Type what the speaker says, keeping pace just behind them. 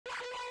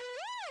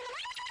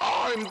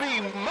R&B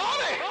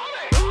Money.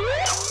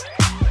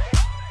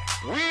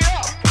 We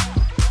up.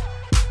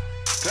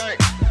 Tank,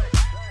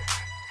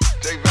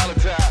 J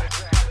Valentine.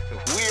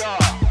 We are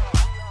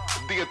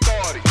the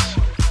authorities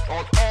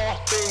on all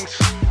things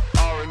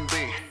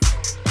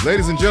R&B.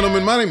 Ladies and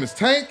gentlemen, my name is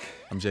Tank.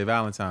 I'm J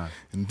Valentine.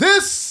 And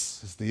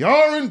this is the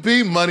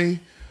R&B Money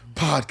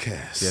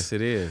Podcast. Yes,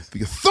 it is.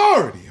 The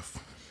authority of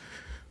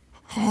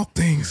all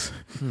things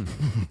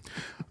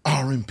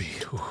R&B.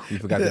 You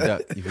forgot the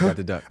duck. You forgot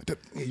the duck.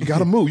 You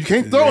gotta move. You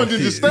can't throw it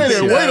and just stay there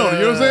and wait on it.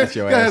 You know what I'm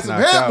saying? You gotta have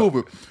some head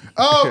movement.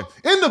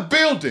 In the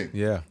building.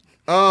 Yeah.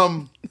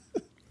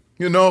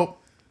 You know,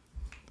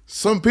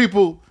 some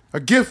people are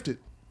gifted.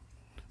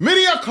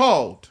 Many are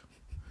called,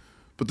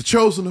 but the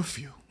chosen are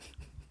few.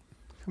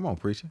 Come on,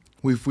 preacher.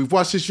 We've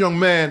watched this young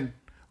man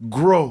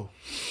grow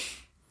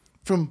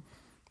from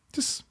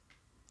just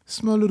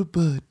small little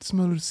bud,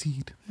 small little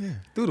seed. Yeah.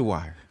 Through the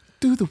wire.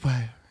 Through the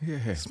wire.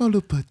 Yeah. Small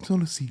little bud, small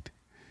little seed.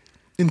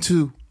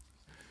 Into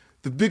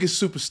the biggest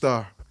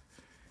superstar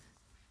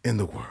in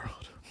the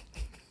world.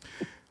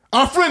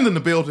 Our friend in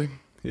the building.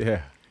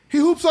 Yeah. He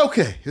hoops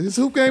okay. His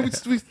hoop game,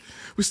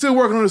 we still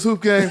working on his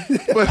hoop game,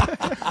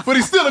 but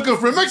he's still a good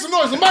friend. Make some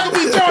noise for Michael B.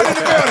 Jordan in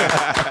the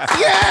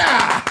building.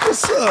 Yeah!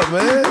 What's up,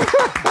 man?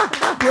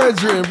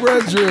 Brethren,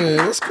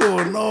 what's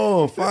going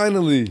on?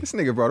 Finally. This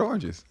nigga brought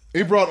oranges.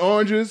 He brought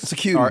oranges. It's a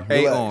cutie. Or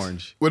a Relax.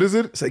 orange. What is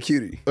it? It's a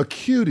cutie. A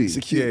cutie. It's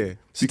a cutie. Yeah.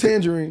 It's a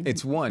tangerine.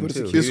 It's one, But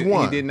too. It's He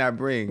one. did not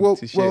bring Well,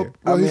 to share.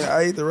 I mean,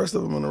 I ate the rest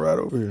of them on the ride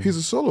over here. He's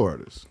a solo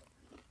artist.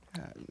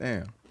 God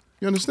damn.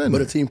 You understand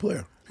But a that? team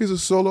player. He's a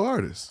solo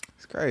artist.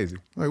 It's crazy.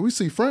 Like, we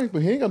see Frank,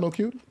 but he ain't got no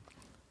cutie.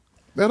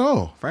 At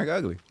all. Frank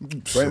ugly.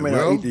 Frank may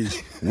not eat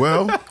these.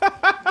 Well,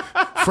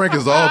 Frank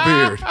is all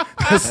beard.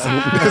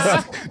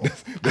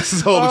 That's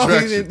his whole Oh,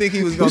 attraction. he didn't think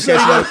he was going to said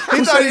catch he no.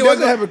 who said he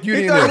doesn't have a cutie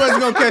He in thought he there? wasn't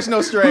going to catch no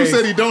Who strays.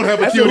 said he don't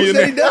have a Who cutie in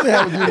said he there? doesn't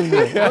have a cutie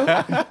in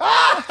there?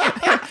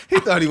 He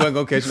thought he wasn't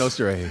going to catch no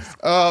strays.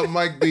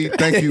 Mike B,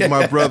 thank you,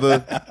 my brother.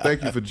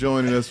 Thank you for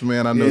joining us,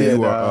 man. I know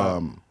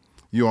Yeah,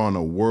 you're on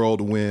a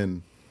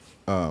whirlwind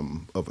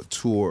of a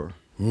tour,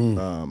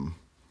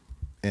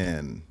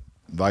 and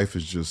life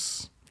has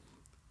just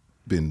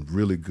been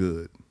really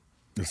good.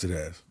 Yes, it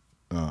has.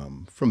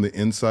 From the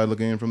inside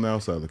looking in, from the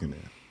outside looking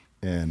in.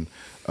 And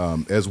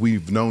as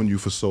we've known you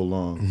for so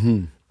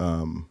long,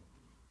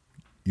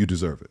 you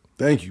deserve it.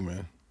 Thank you,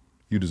 man.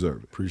 You deserve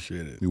it.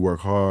 Appreciate it. You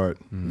work hard,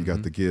 you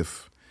got the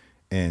gift,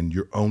 and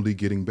you're only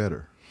getting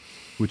better,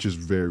 which is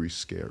very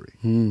scary.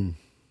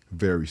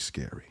 Very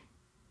scary.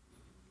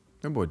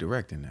 That boy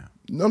directing now.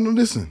 No,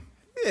 listen.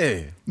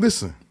 Yeah.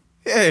 Listen.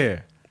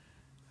 Yeah.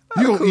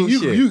 You gonna cool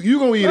shit. you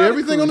gonna eat Lot of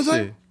everything cool on the shit.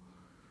 table?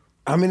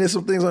 I mean, there's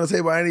some things on the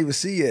table I didn't even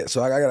see yet,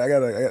 so I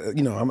gotta,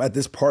 you know, I'm at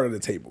this part of the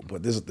table,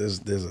 but there's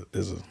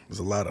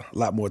a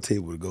lot more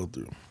table to go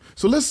through.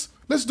 So let's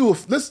do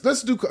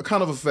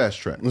kind of a fast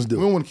track. Let's do it.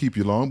 We don't want to keep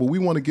you long, but we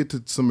want to get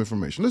to some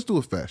information. Let's do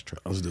a fast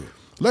track. Let's do it.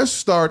 Let's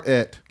start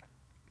at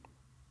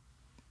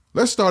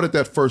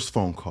that first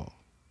phone call.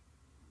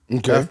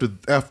 Okay.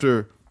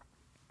 After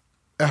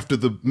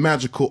the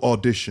magical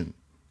audition,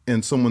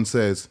 and someone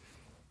says,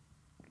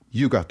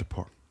 "You got the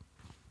part."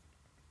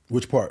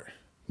 Which part?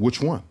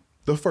 Which one?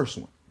 The first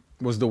one.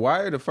 Was The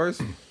Wire the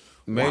first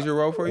major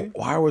role for you?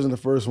 Why wasn't the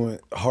first one?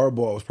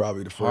 Hardball was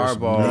probably the first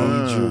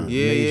Hardball.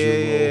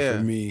 major role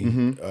for me.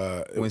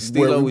 When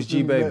Stilo was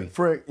G-Baby.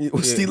 Frank,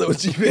 Stilo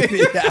was G-Baby.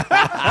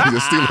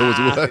 Stilo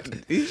was what?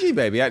 He's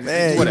G-Baby.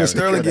 Man, Whatever. even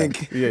Sterling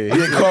Yeah.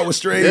 getting caught with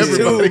strays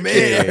Everybody too, man.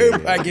 can.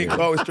 Everybody getting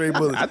caught with stray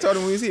bullets. I told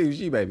him when he was here, he was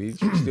G-Baby.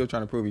 He's still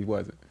trying to prove he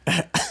wasn't.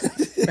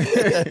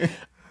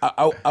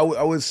 I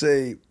would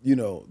say, you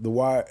know, the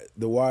wire.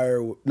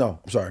 No,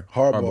 I'm sorry.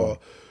 Hardball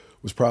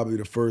was probably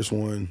the first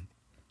one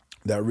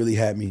that really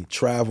had me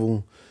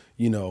travel.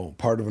 You know,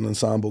 part of an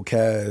ensemble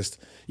cast.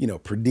 You know,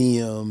 per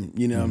diem.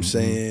 You know what I'm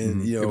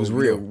saying? You know, It was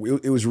real.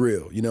 It was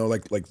real. You know,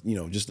 like you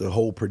know, just the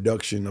whole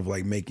production of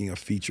like making a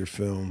feature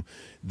film.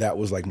 That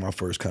was like my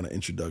first kind of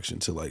introduction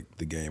to like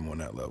the game on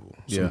that level.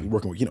 So Yeah.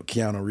 working with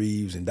Keanu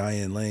Reeves and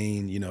Diane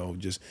Lane. You know,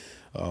 just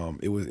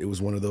it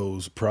was one of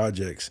those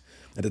projects.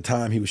 At the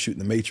time, he was shooting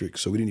The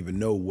Matrix, so we didn't even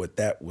know what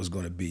that was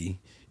going to be.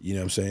 You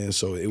know what I'm saying?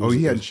 So it was.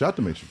 He hadn't shot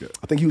the Matrix yet.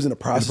 I think he was in the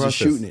process of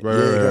shooting it. Right,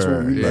 That's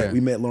when we right. met. We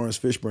met Lawrence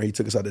Fishburne. He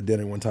took us out to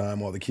dinner one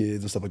time, all the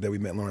kids and stuff like that. We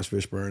met Lawrence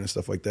Fishburne and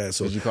stuff like that.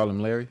 So Did you call him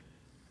Larry?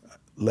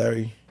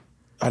 Larry,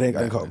 I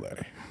didn't call him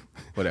Larry.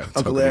 Whatever.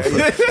 Uncle Larry.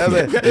 I'm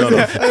like,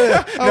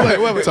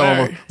 Tell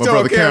my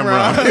brother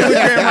Cameron. Cameron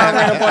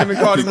ran up on him and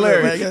called him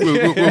Larry.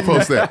 We'll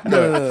post that.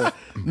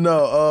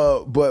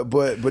 No, but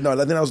no, I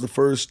think that was the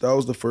first. That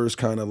was the first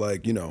kind of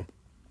like, you know,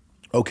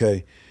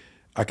 okay,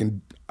 I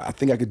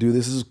think I could do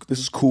this. This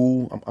is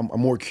cool.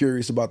 I'm more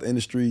curious about the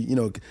industry. You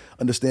know,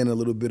 understanding a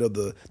little bit of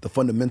the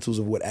fundamentals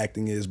of what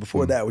acting is.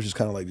 Before that was just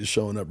kind of like just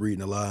showing up, reading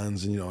the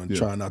lines, and and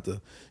trying not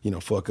to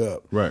fuck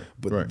up. Right.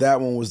 But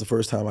that one was the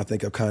first time I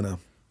think I've kind of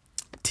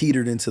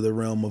teetered into the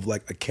realm of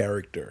like a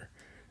character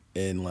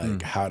and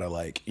like how to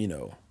like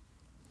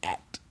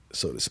act,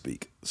 so to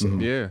speak. So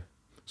Yeah.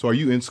 So are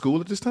you in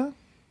school at this time?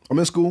 I'm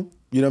in school.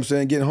 You know what I'm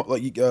saying? Getting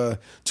like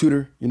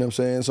tutor, you know what I'm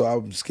saying? So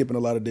I'm skipping a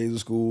lot of days of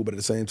school, but at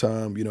the same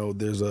time, you know,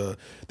 there's a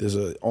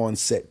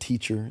on-set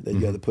teacher that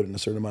you have to put in a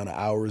certain amount of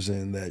hours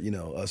in that, you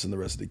know, us and the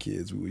rest of the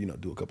kids, we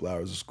do a couple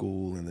hours of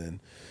school and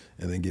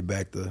then get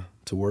back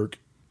to work.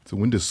 So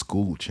when does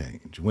school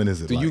change? When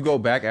is it? Do you go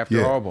back after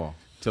hardball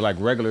to like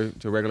regular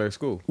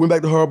school? Went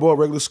back to hardball,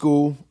 regular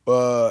school,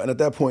 and at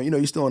that point, you know,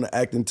 you're still on the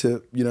acting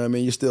tip. You know what I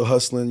mean? You're still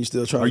hustling. You're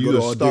still trying to go to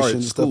auditions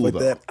and stuff like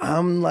that.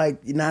 I'm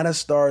like not a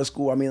star at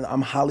school. I mean,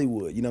 I'm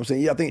Hollywood. You know what I'm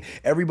saying? Yeah, I think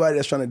everybody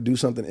that's trying to do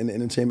something in the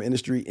entertainment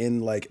industry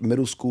in like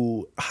middle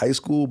school, high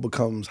school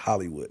becomes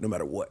Hollywood, no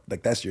matter what.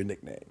 Like that's your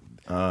nickname.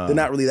 They're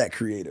not really that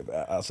creative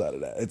outside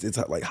of that. It's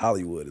like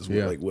Hollywood is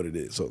what it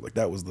is. So like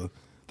that was the.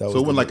 So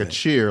it went like a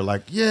cheer,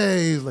 like,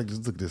 yay, like,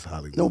 look at this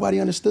Hollywood. Nobody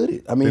understood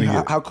it. I mean,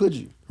 how could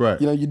you?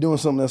 Right. You know, you're doing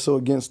something that's so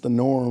against the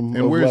norm.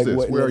 And where's like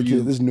this? Where are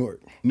you? This is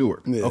Newark.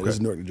 Newark. Yeah, okay. this is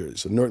Newark, New Jersey.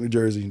 So Newark, New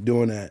Jersey,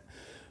 doing that.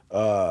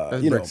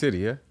 That's Brick City,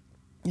 yeah?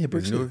 Yeah,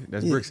 Brick City.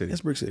 That's Brick City.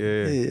 That's Brick City.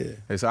 Yeah.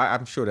 Hey, so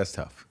I'm sure that's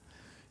tough.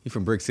 You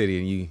from Brick City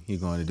and you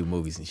going to do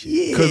movies and shit.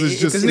 Yeah. Because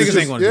it's just, niggas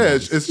ain't going to do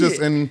movies. It's just,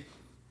 and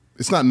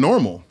it's not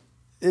normal.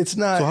 It's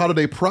not. So how do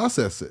they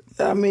process it?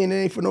 I mean, it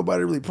ain't for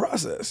nobody to really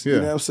process. Yeah.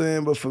 You know what I'm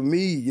saying? But for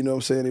me, you know what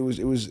I'm saying, it was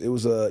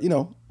you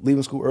know,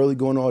 leaving school early,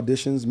 going to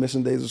auditions,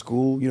 missing days of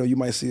school. You know, you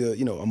might see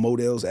a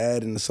Modell's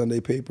ad in the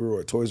Sunday paper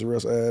or a Toys R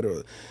Us ad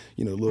or,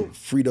 you know, a little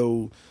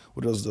Frito,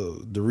 what those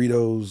the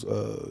Doritos,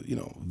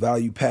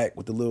 value pack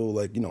with the little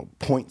like, you know,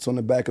 points on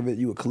the back of it.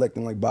 You were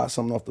collecting like buy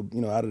something off the,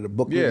 you know, out of the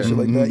booklet and shit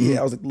like that. Yeah,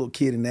 I was like a little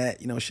kid in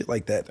that, you know, shit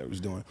like that I was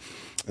doing.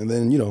 And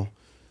then, you know,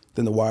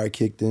 then The Wire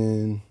kicked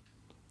in.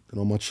 And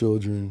All My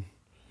Children.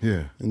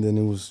 Yeah. And then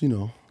it was, you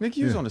know. Nick,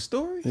 you was on the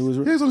story? He was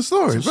on the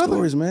stories, brother.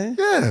 Stories, man.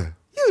 Yeah.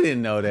 You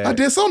didn't know that. I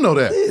did so know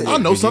that. Yeah. I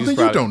know something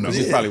you don't know. You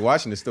was probably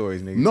watching the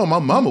stories, nigga. No, my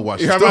mama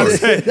watched the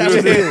stories. That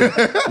was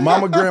it.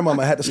 Mama,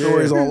 grandmama had the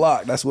stories on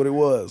lock. That's what it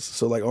was.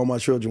 So like All My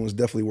Children was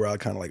definitely where I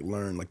kind of like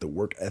learned like the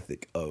work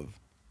ethic of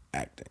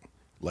acting.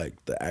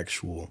 Like the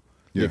actual.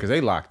 Yeah, because they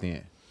locked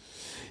in.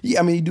 Yeah,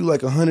 I mean, you do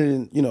like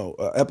 100,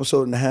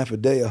 episode and a half a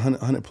day,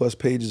 100 plus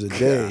pages a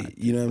day. God.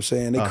 You know what I'm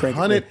saying? They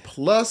 100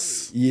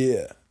 plus?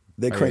 Yeah.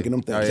 They're cranking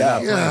them things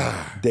out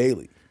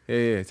daily.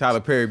 Yeah.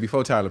 Tyler Perry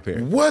before Tyler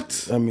Perry.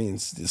 What? I mean,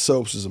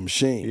 soaps is a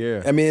machine.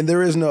 Yeah. I mean,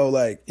 there is no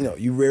like,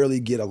 you rarely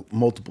get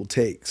multiple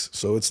takes.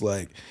 So it's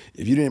like,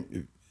 if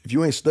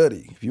you ain't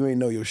study, if you ain't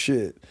know your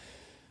shit,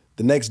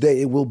 the next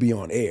day it will be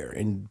on air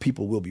and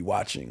people will be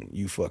watching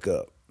you fuck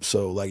up.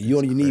 So like you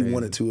only need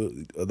one or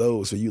two of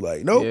those. So you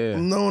like, nope,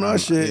 I'm knowing our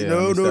shit. Yeah,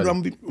 no,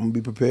 I'm gonna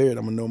be prepared.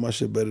 I'm gonna know my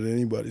shit better than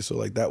anybody. So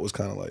like that was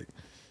kind of like,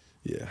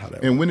 how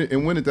that. And when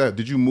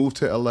did you move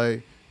to LA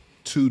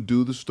to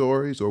do the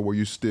stories, or were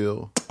you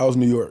still? I was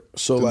in New York.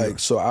 So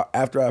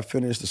after I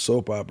finished the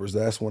soap operas,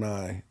 that's when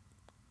I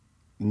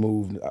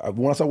moved.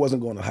 Once I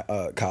wasn't going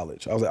to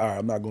college, I was like, all right,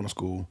 I'm not going to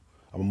school.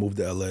 I'm gonna move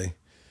to LA.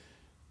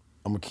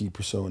 I'm gonna keep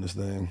pursuing this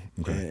thing,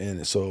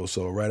 and so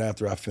right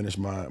after I finished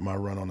my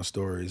run on the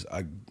stories,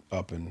 I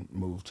up and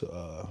moved to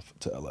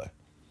LA.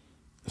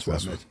 That's where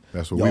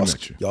we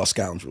met you. Y'all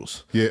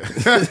scoundrels. Yeah,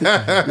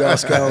 y'all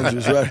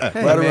scoundrels. Right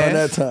around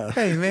that time.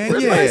 Hey man,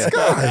 we're nice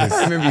guys.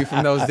 I remember you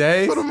from those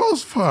days. For the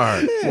most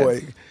part. Yeah.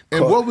 Boy,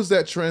 and what was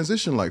that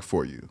transition like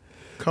for you,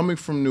 coming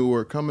from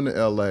Newark, coming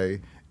to LA,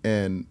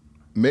 and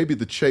maybe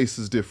the chase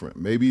is different.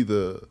 Maybe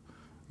the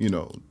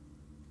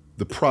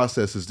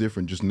process is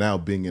different just now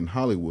being in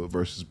Hollywood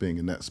versus being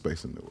in that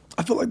space in Newark.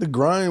 I feel like the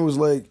grind was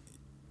like,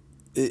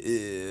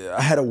 I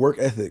had a work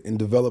ethic and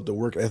developed a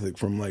work ethic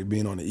from like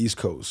being on the East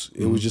Coast.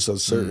 It was just a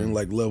certain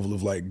like level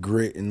of like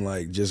grit and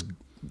like just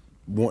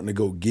wanting to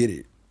go get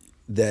it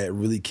that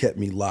really kept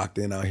me locked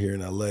in out here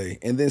in LA.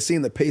 And then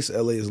seeing the pace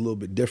of LA is a little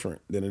bit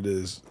different than it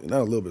is,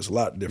 not a little bit, it's a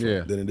lot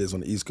different than it is on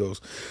the East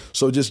Coast.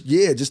 So just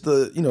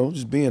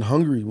being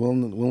hungry,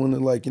 willing to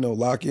like,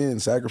 lock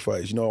in,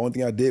 sacrifice. The only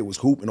thing I did was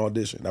hoop and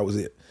audition. That was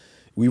it.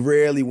 We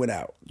rarely went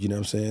out, you know what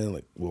I'm saying?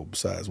 Like, well,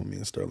 besides when me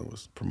and Sterling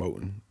was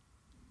promoting.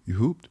 You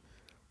hooped?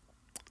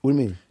 What do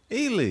you mean?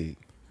 E-League.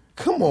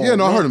 Come on. Yeah,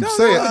 no, I heard him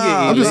say it.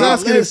 I'm just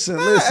asking.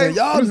 Listen,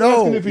 y'all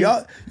know. If you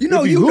know.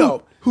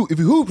 If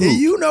you hoop.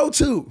 You know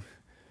too.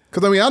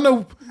 Because, I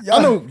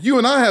know you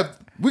and I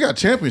we got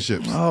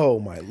championships. Oh,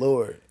 my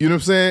Lord. You know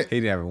what I'm saying? He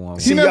never won one.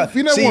 He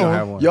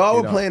never won.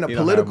 Y'all were playing a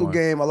political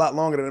game a lot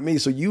longer than me,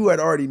 so you had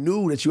already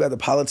knew that you had to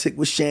politic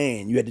with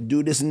Shane. You had to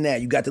do this and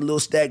that. You got the little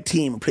stack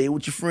team and play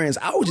with your friends.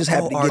 I was just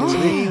happy to get on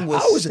the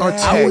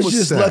I was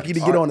just lucky to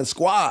get on the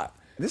squad.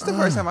 This is the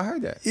first time I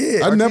heard that.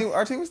 Yeah.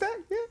 Our team was stacked?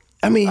 Yeah.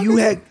 I mean, you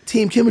had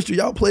team chemistry.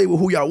 Y'all played with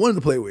who y'all wanted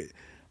to play with.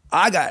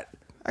 I got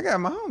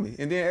my homie,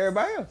 and then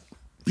everybody else.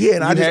 Yeah,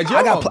 and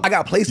I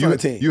got placed on the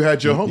team. You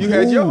had your homie. You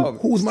had your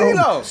homie. Who was my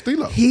homie?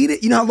 Stilo. He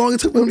did. You know how long it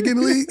took for him to get in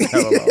the league?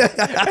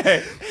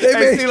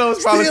 Stilo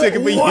was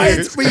politicking for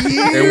years.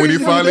 And when he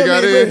finally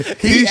got in,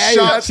 he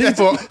shot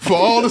for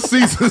all the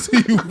seasons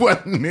he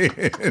wasn't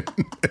in.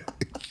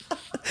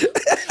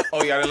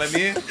 Oh, y'all didn't let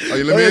me in? Oh,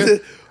 you let me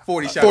in?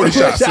 40 shots. 40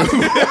 shots.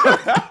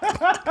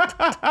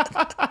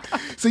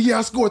 So yeah,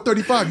 I scored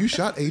 35. You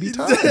shot 80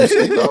 times.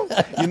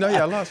 You know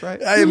y'all lost,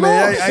 right? Hey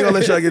man, I ain't gonna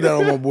let y'all get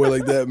down on my boy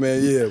like that,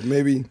 man. Yeah,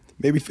 maybe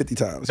 50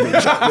 times. Maybe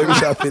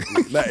shot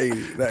 50, not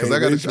 80. Because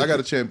I got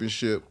a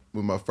championship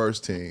with my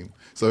first team.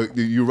 So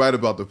you're right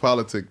about the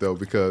politic though,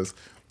 because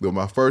with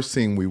my first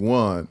team we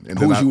won, and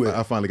then Who's you with?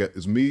 I finally got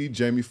it's me,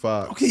 Jamie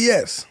Foxx. Okay,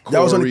 yes,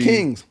 y'all was on the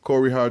Kings.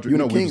 Corey Hardrick. You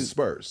No, the we Kings? was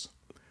Spurs.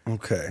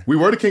 Okay. We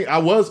were the King. I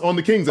was on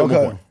the Kings at one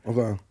point.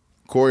 Okay.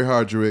 Corey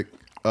Hardrick,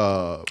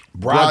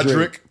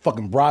 Broderick.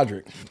 Fucking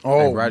Broderick.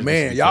 Oh Broderick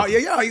man, was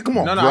y'all, come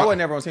on. No, I wasn't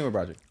never on the team with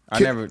Broderick.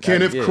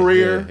 Kenneth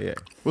Career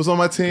was on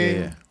my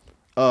team.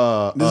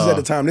 Yeah. This is at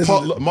the time. This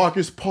is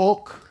Marcus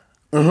Polk,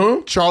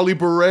 Charlie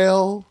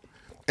Burrell,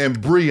 and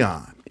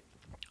Breon.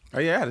 Oh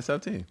yeah, I had a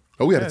sub team.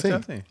 Oh, we had a team.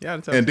 Tough team. Yeah, I had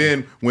a tough And team.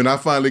 then when I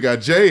finally got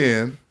Jay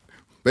in,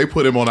 they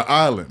put him on an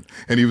island,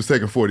 and he was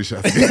taking 40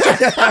 shots.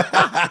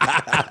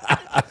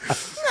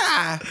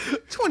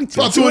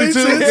 22. About 22.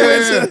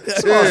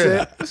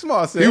 Yeah.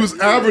 Small set. He was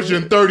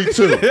averaging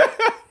 32.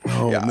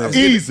 Oh man.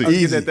 Easy.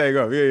 Get that thing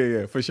up.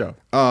 Yeah, for sure.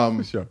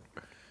 For sure.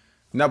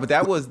 No, but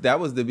that was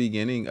the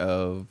beginning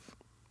of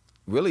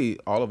really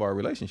all of our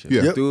relationships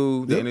Yeah.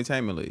 through the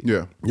entertainment league.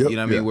 Yeah. You know what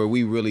I mean? Yeah. Where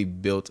we really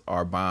built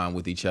our bond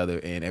with each other,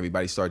 and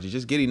everybody started to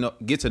just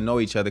get to know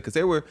each other, because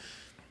there were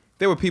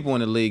people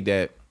in the league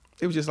that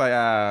it was just like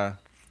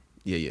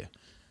yeah.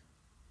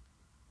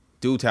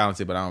 Dude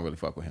talented, but I don't really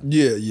fuck with him.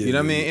 Yeah. You know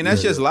what I mean? And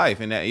that's just life.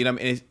 And that, you know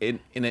what I mean?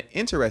 And an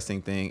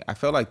interesting thing, I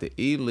felt like the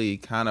E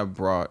League kind of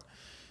brought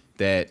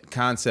that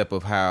concept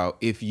of how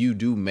if you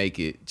do make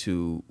it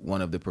to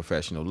one of the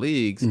professional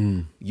leagues,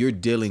 you're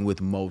dealing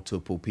with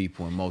multiple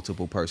people and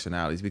multiple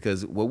personalities,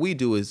 because what we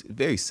do is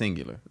very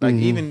singular. Like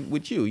even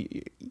with you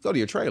go to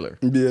your trailer.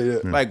 Yeah.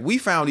 Like we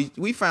found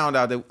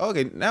out that,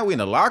 okay, now we're in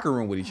the locker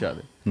room with each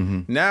other.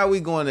 Now we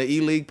going to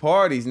E-League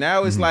parties.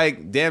 Now it's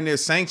like damn near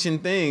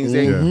sanctioned things.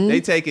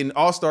 They taking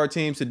all-star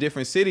teams to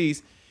different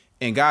cities,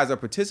 and guys are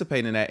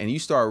participating in that, and you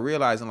start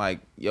realizing like,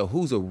 yo,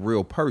 who's a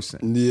real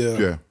person?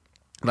 Yeah.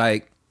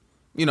 Like,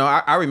 you know,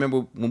 I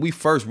remember when we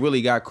first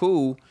really got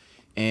cool,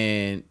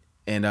 and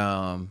it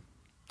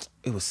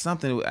was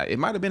something, it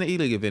might have been an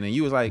E-League event, and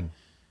you was like,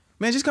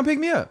 man, just come pick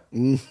me up.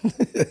 And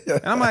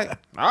I'm like,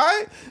 all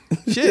right,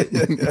 shit.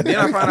 Then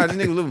I found out this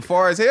nigga living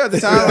far as hell at the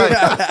time. Like,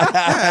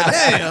 God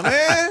damn,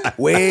 man.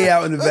 Way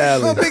out in the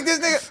valley. Go pick this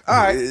nigga. All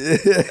right,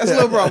 that's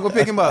little bro. I'm gonna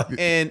pick him up.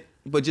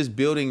 But just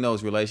building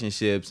those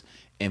relationships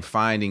and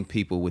finding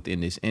people within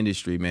this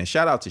industry, man.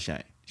 Shout out to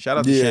Shane. Shout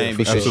out to Shane,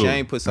 because sure.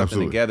 Shane put something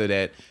Absolutely. together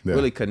that Yeah.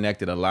 really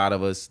connected a lot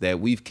of us, that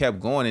we've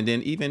kept going. And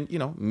then even, you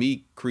know,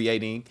 me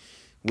creating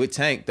with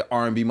Tank the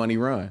R&B Money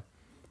run.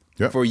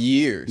 Yep. For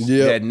years.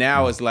 Yeah. That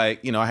now it's like,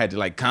 you know, I had to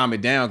like calm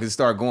it down because it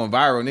started going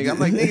viral. Nigga, I'm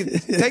like,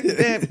 nigga, take the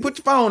damn, put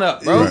your phone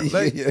up, bro.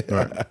 Like,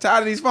 tired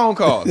of these phone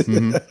calls.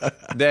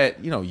 That,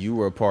 you know, you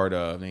were a part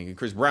of. Nigga,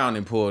 Chris Brown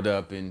then pulled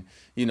up, and,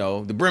 you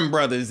know, the Brim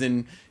Brothers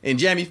and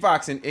Jamie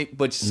Foxx,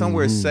 but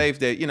somewhere safe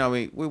that, you know,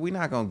 we're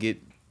not going to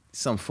get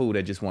some fool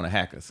that just want to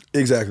hack us.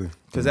 Exactly.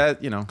 Because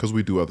that, you know, Because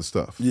we do other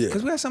stuff. Yeah.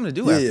 because we have something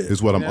to do Yeah, after. yeah.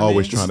 Is what I'm You know what I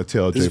always mean? trying to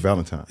tell Jay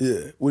Valentine. Yeah.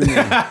 What do you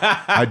mean?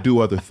 I do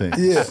other things.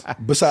 Yeah.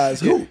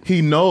 Besides who?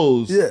 He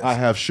knows Yes. I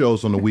have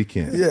shows on the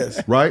weekend.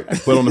 Yes. Right?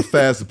 But on the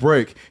fast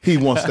break, he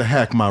wants to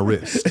hack my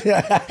wrist. He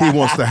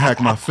wants to hack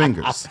my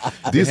fingers.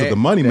 These are the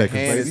money makers,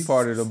 hand baby. is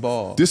part of the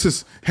ball. This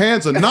is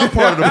hands are not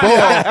part of the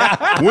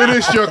ball. When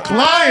it's your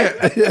client,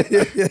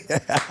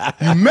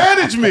 you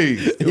manage me.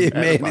 You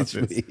manage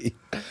me.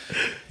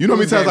 You know how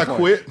many times I Game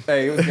quit? point.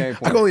 Hey, it was game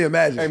point. I can only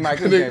imagine. Hey, Mike,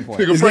 it was game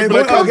point. Nigga, It's Frank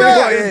game Black, point? come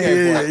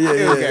Okay, back.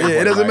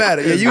 yeah. It doesn't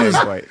matter. Yeah,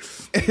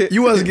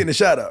 you wasn't getting a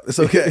shout out. It's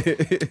okay.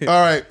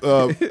 All right,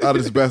 out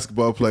of this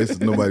basketball place,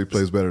 nobody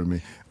plays better than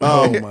me.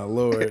 Oh my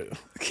Lord.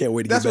 I can't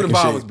wait to That's get where back the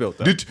in ball shape. was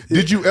built up.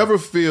 Did you ever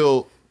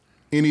feel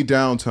any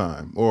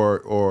downtime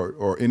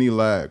or any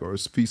lag, or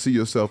see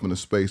yourself in a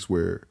space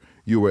where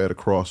you were at a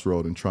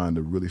crossroad and trying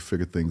to really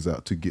figure things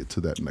out to get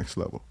to that next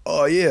level?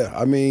 Oh yeah.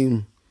 I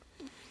mean,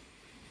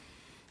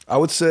 I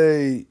would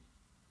say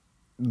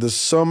the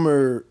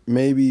summer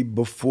maybe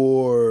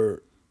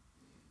before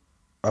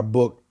I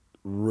booked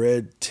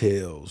Red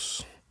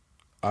Tails,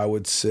 I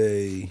would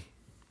say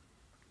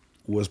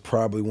was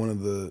probably one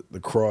of the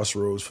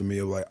crossroads for me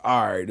of like,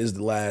 all right, this is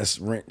the last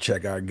rent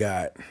check I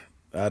got.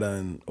 I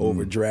done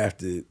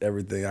overdrafted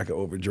everything I could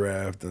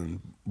overdraft and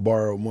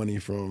borrow money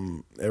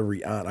from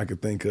every aunt I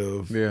could think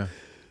of. Yeah.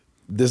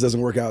 This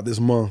doesn't work out this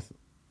month.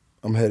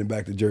 I'm heading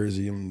back to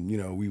Jersey, and you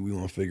know we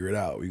gonna figure it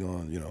out. We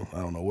gonna, you know,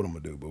 I don't know what I'm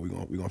gonna do, but we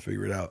gonna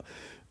figure it out.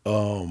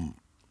 And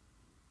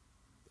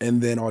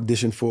then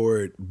auditioned for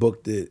it,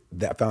 booked it.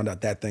 That found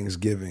out that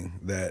Thanksgiving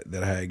that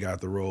I had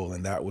got the role,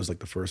 and that was like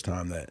the first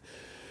time that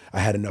I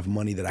had enough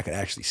money that I could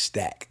actually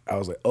stack. I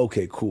was like,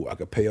 okay, cool. I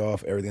could pay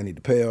off everything I need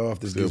to pay off.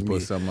 This Still gives put me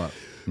something up.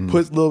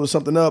 put a little bit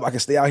something up. I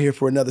can stay out here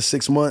for another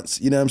 6 months,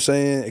 you know what I'm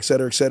saying, et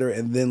cetera, et cetera.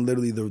 And then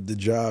literally the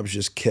jobs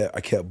just I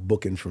kept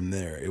booking from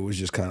there. It was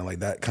just kind of like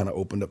that kind of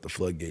opened up the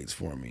floodgates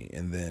for me.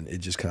 And then it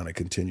just kind of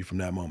continued from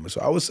that moment. So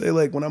I would say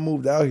like when I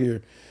moved out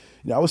here,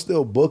 you know, I was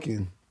still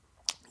booking,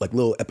 like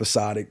little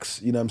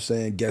episodics, you know what I'm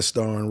saying, guest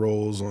starring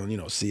roles on,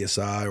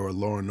 CSI or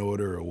Law and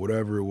Order or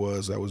whatever it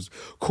was. That was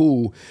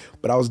cool.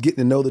 But I was getting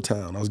to know the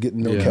town. I was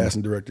getting to know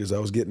casting directors. I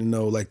was getting to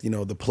know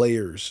the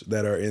players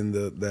that are in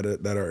the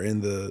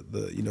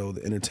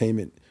the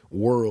entertainment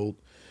world.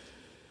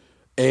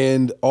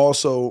 And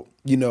also,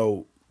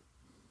 the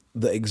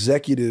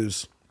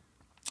executives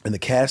and the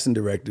casting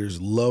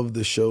directors loved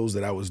the shows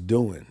that I was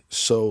doing.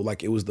 So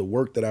like it was the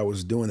work that I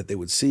was doing that they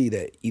would see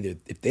that either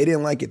if they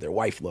didn't like it, their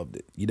wife loved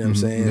it. You know what I'm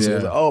saying? So it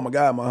was like, oh my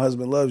God, my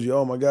husband loves you.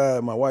 Oh my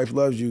God, my wife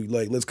loves you.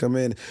 Like, let's come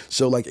in.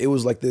 So like it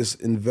was like this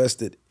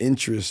invested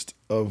interest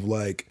of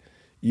like,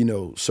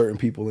 certain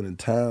people in the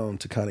town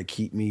to kind of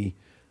keep me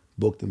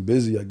booked and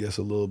busy, I guess,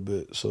 a little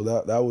bit. So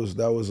that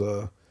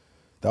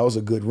was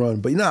a good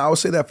run. But I would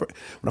say that when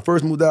I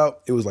first moved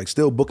out, it was like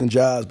still booking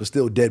jobs, but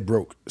still dead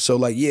broke. So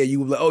like, you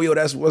were like, oh, yo,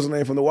 that's what's the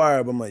name from The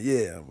Wire. But I'm like,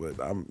 yeah,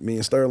 but me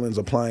and Sterling's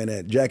applying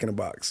at Jack in the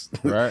Box.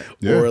 Right.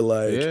 Or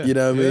like, you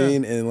know what I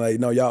mean? And like,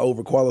 no, y'all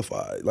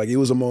overqualified. Like it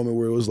was a moment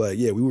where it was like,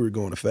 we were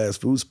going to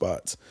fast food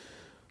spots,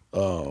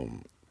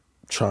 trying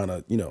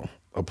to,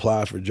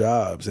 apply for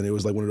jobs. And it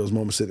was like one of those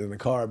moments sitting in the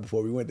car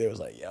before we went there. It was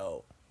like,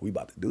 yo, we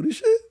about to do this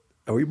shit?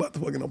 Are we about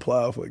to fucking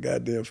apply for a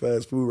goddamn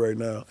fast food right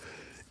now?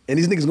 And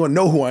these niggas gonna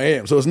know who I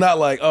am. So it's not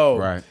like,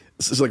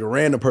 it's just like a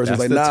random person.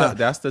 That's it's like,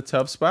 that's the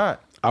tough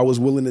spot. I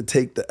was willing to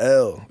take the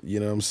L, you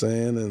know what I'm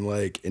saying?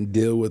 And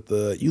deal with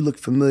you look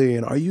familiar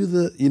and are you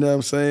the, you know what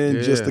I'm saying?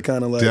 Yeah. Just to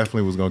kind of like.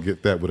 Definitely was gonna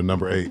get that with a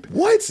number 8.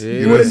 What? Yeah.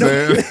 You know what I'm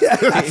saying?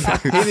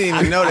 He didn't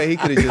even know that he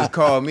could have just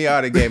called me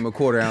out and gave him a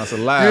quarter ounce of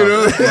loud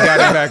and got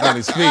him back on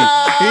his feet.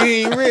 He didn't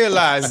even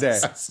realize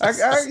that.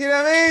 You know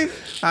what I mean?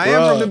 I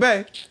am from the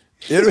Bay.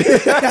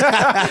 Just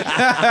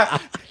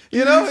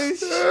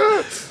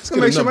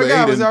gonna make sure my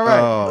guy was all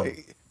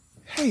right.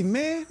 Hey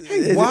man,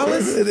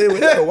 Wallace.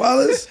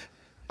 Wallace.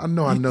 I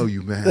know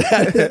you, man.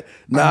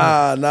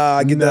 Nah,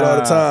 I get that all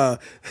the time.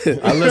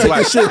 I look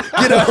like shit.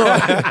 Get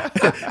on.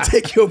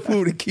 Take your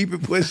food and keep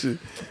it pushing.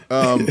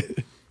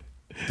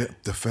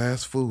 The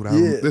fast food.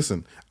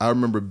 Listen, I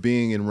remember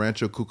being in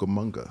Rancho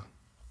Cucamonga.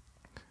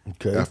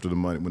 Okay. After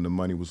when the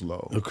money was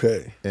low.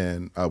 Okay.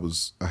 And I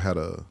had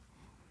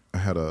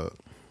a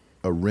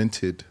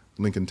rented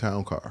Lincoln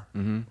Town car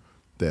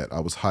that I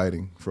was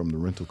hiding from the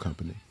rental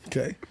company.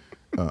 Okay.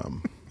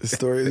 The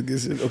story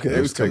is okay.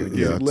 I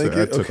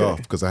took off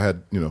because I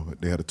had,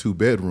 they had a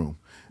 2-bedroom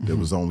that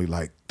was only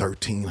like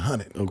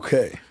 $1,300.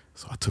 Okay.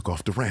 So I took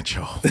off the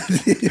Rancho.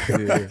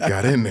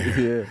 Got in there.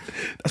 Yeah.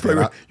 That's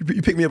probably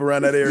you picked me up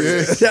around that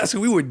area. That's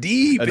we were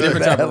deep. A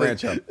different type of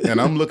Rancho. And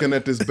I'm looking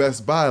at this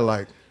Best Buy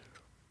like,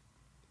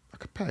 I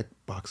could pack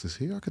boxes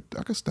here. I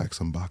could stack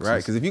some boxes. Right,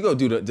 because if you go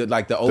do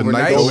the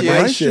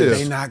overnight shift,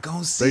 they not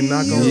gonna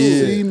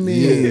see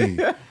me.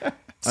 Yeah.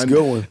 It's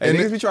going. And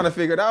niggas be trying to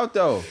figure it out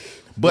though.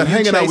 But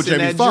hanging out with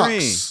Jamie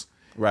Foxx.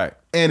 Right.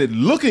 And it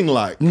looking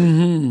like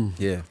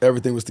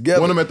everything was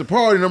together. When I'm at the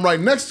party and I'm right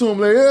next to him,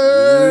 like,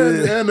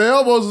 and the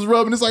elbows is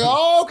rubbing. It's like,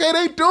 oh, okay,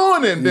 they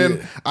doing it. And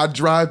then I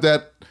drive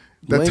that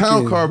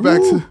town car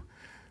back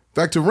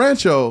to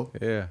Rancho.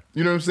 Yeah.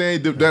 You know what I'm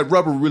saying? That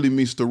rubber really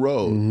meets the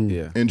road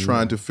in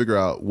trying to figure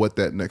out what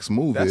that next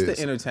move is. That's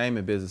the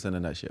entertainment business in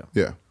a nutshell.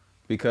 Yeah.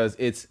 Because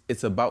it's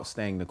about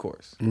staying the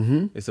course.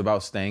 It's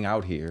about staying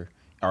out here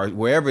or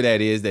wherever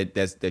that is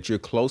that you're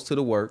close to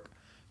the work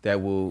that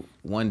will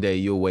one day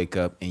you'll wake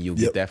up and you'll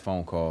get that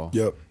phone call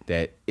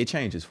that it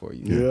changes for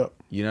you. Yeah.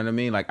 You know what I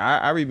mean? Like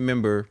I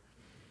remember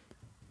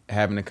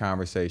having a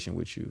conversation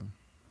with you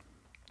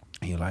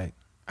and you're like,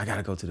 I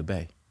gotta go to the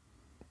Bay.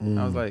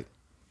 I was like,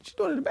 what you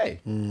doing to the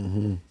Bay?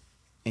 And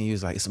he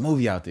was like, it's a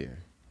movie out there.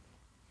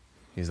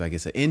 He was like,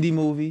 it's an indie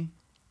movie.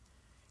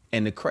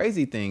 And the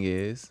crazy thing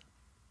is,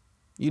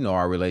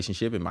 our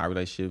relationship and my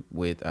relationship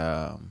with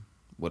our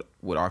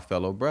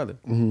fellow brother,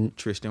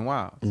 Tristan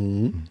Wiles.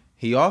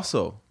 He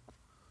also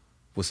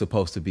was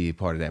supposed to be a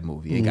part of that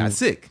movie and got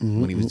sick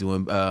when he was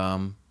doing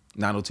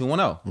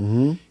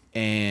 90210.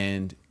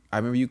 And I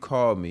remember you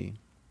called me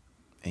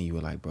and you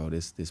were like, bro,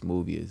 this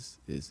movie is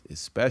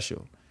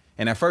special.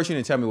 And at first you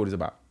didn't tell me what it's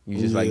about. You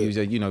just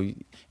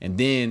and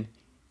then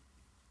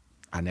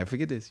I never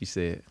forget this. You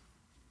said,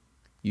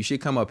 you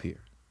should come up here.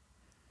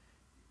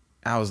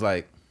 I was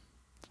like,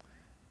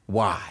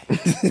 why?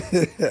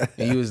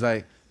 And you was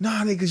like,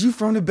 nah, nigga, cause you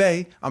from the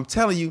Bay. I'm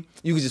telling you,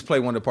 you could just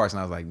play one of the parts. And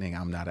I was like, nigga,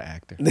 I'm not an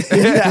actor. I was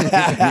like,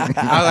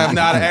 I'm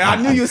not an actor. I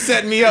knew you were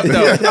setting me up,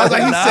 though. I was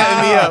like, he's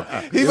setting me up.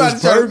 He about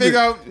to try to figure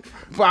out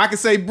if I could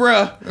say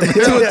bruh 2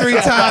 or 3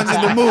 times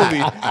in the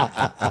movie.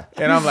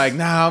 And I'm like,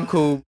 nah, I'm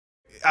cool.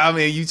 I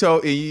mean, you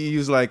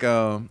was like,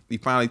 you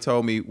finally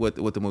told me what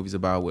the movie's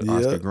about with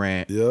Oscar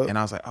Grant. And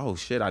I was like, oh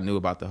shit, I knew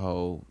about the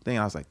whole thing.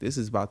 I was like, this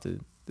is about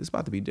to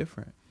be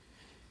different.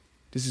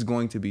 This is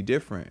going to be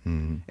different.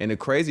 And the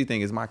crazy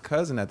thing is my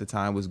cousin at the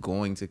time was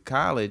going to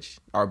college,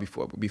 or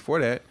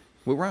before that,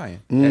 with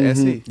Ryan at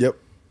SC. Yep.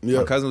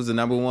 My cousin was the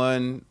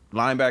 #1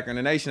 linebacker in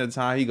the nation at the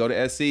time. He go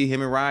to SC,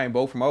 him and Ryan,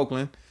 both from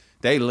Oakland.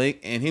 They link,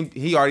 and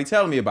he already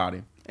telling me about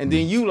him. And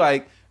then you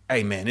like,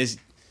 hey man, this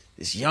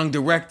young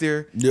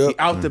director, he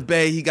out the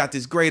Bay, he got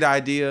this great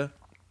idea.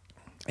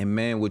 And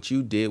man, what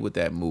you did with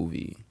that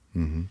movie,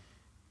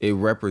 it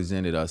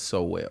represented us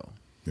so well.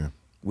 Yeah.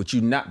 With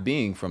you not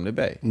being from the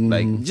Bay.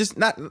 Like, just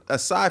not,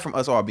 aside from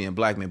us all being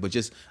black men, but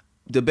just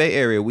the Bay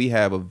Area, we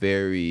have a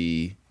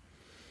very,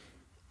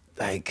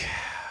 like...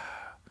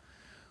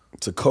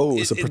 It's a code.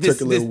 It's a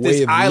particular way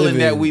this of island living,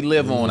 that we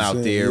live you know on what I'm out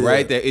saying? there, Yeah.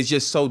 right? That it's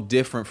just so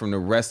different from the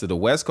rest of the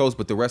West Coast,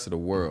 but the rest of the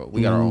world.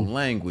 We got our own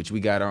language. We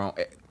got our own,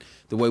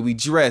 the way we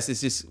dress.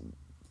 It's just,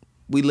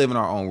 we live in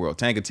our own world.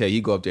 Tank can tell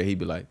you, go up there, he'd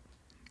be like,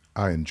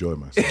 I enjoy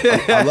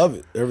myself. I love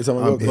it every time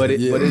I go. but it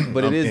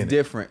I'm is in it.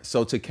 different.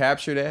 So to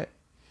capture that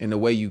and the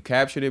way you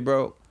captured it,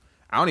 bro,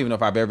 I don't even know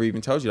if I've ever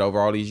even told you that over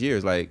all these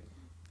years. Like,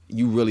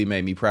 you really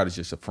made me proud as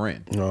just a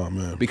friend. Oh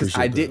man, Because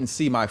appreciate I that. didn't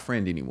see my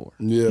friend anymore.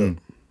 Yeah,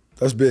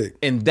 that's big.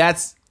 And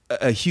that's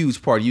a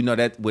huge part, you know,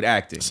 that with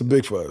acting. It's a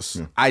big for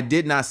us. I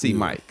did not see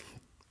Mike.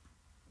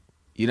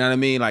 You know what I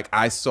mean? Like,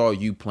 I saw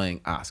you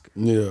playing Oscar.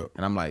 Yeah.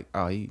 And I'm like,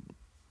 oh,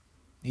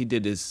 he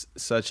did this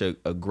such a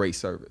great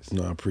service.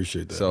 No, I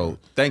appreciate that. So man.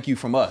 thank you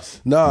from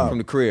us. Nah, From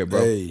the crib, bro.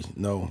 Hey,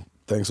 no,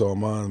 thanks all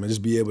mine, man.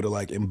 Just be able to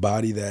like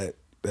embody that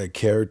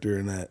character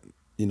and that,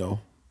 you know,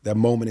 that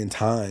moment in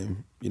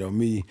time. You know,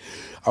 me,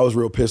 I was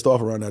real pissed off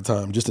around that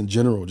time, just in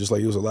general. Just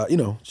like it was a lot, you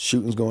know,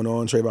 shootings going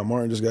on. Trayvon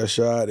Martin just got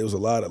shot. It was a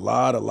lot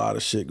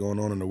of shit going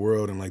on in the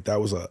world, and like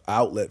that was an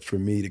outlet for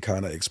me to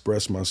kind of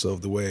express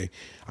myself the way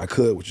I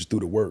could, which is through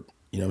the work.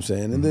 You know what I'm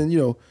saying? And then, you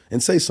know,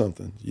 and say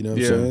something. You know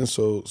what I'm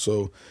saying?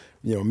 So,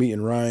 you know,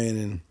 meeting Ryan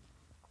and,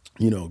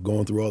 you know,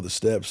 going through all the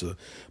steps of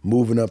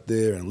moving up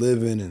there and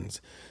living and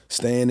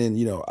staying in,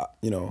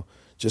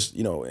 just,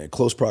 you know, in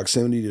close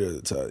proximity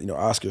to you know,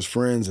 Oscar's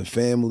friends and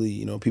family,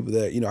 you know, people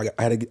that, you know,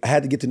 I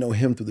had to get to know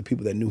him through the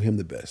people that knew him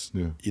the best,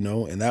 you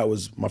know, and that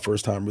was my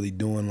first time really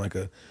doing like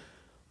a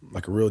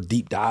real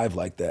deep dive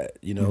like that,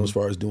 you know, as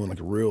far as doing like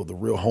the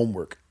real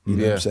homework, you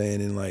know what I'm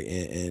saying? And like,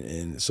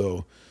 and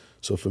so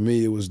for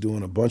me, it was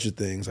doing a bunch of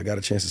things. I got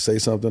a chance to say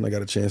something. I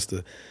got a chance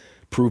to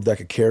prove that I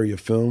could carry a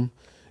film,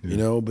 you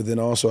know, but then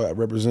also I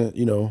represent,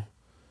 you know,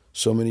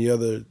 so many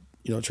other,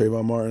 you know,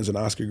 Trayvon Martins and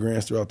Oscar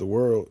Grants throughout the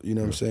world, you know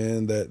what I'm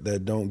saying,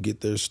 that don't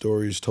get their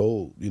stories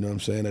told, you know what I'm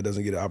saying, that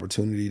doesn't get an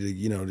opportunity to,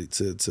 you know,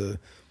 to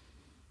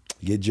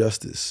get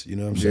justice, you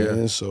know what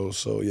I'm saying?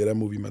 So yeah, that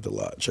movie meant a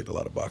lot, checked a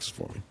lot of boxes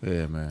for me.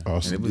 Yeah, man.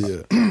 Awesome. And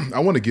it was, I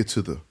want to get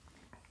to the,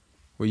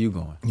 where you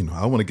going? you know,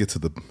 I want to get to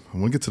the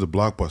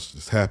blockbuster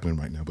that's happening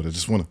right now, but I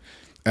just want to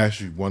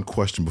ask you one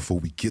question before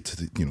we get to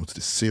the, you know, to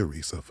the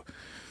series of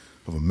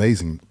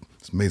amazing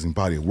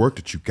body of work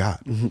that you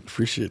got.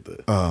 Appreciate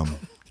that.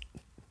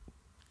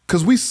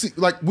 Because we see,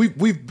 like,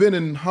 we've been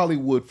in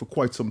Hollywood for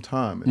quite some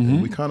time,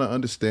 and we kind of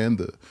understand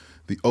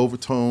the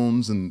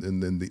overtones and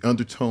then the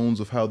undertones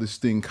of how this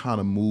thing kind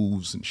of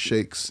moves and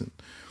shakes.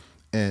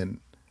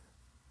 And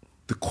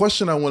the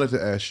question I wanted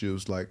to ask you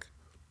is, like,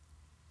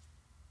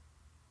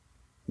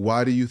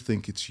 why do you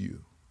think it's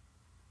you?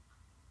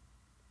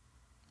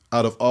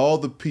 Out of all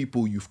the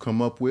people you've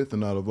come up with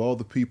and out of all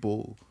the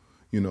people,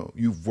 you know,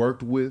 you've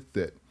worked with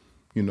that,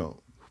 you know,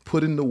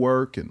 put in the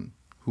work and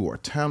who are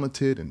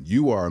talented, and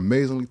you are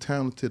amazingly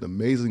talented,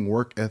 amazing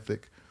work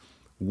ethic,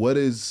 what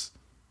is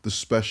the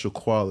special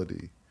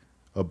quality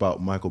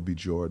about Michael B.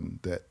 Jordan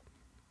that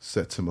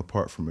sets him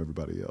apart from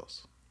everybody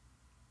else?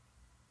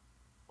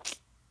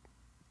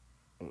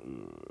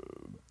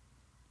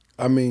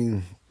 I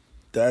mean,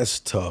 that's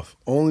tough.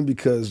 Only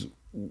because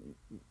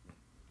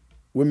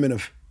we're men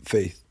of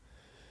faith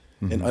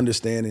and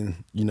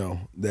understanding, you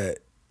know, that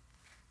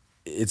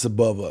it's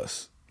above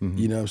us.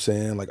 You know what I'm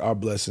saying? Like, our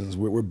blessings,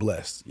 we're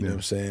blessed, you know what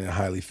I'm saying, and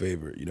highly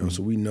favored, you know?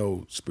 So we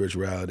know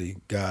spirituality,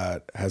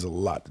 God has a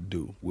lot to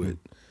do with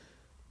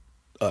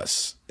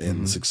us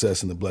and the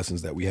success and the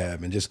blessings that we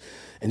have, and just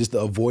the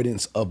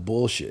avoidance of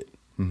bullshit.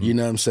 You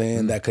know what I'm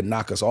saying? That could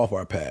knock us off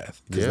our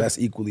path, because that's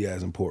equally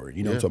as important.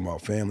 You know, I'm talking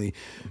about family,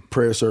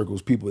 prayer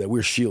circles, people that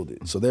we're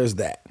shielded. So there's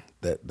that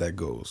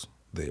goes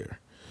there.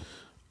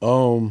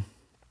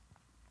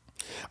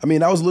 I mean,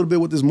 that was a little bit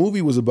what this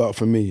movie was about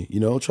for me, you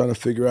know, trying to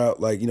figure out,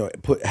 like, you know,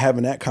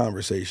 having that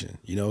conversation,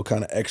 you know,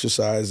 kind of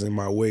exercising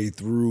my way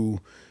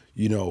through,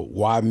 you know,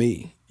 why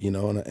me, you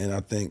know, and I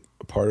think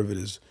a part of it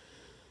is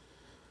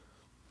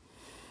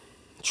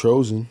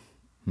chosen,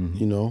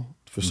 you know,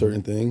 for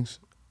certain things.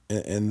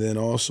 And then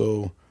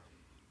also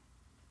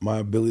my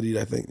ability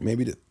to, I think,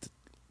 maybe to,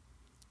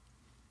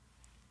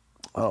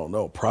 I don't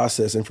know,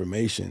 process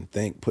information,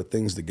 put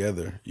things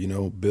together, you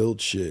know, build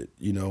shit,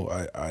 you know,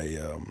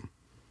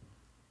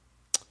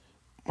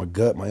 my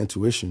gut, my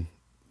intuition,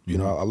 you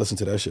know, I listen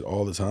to that shit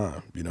all the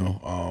time, you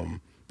know,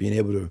 being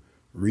able to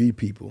read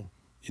people,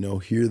 you know,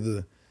 hear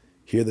the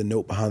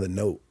note behind the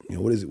note, you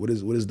know, what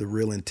is the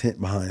real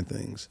intent behind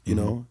things, you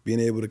know,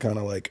 being able to kind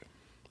of like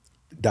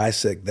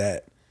dissect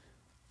that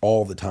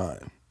all the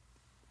time,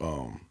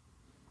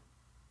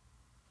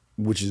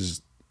 which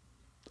is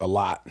a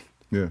lot,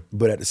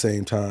 but at the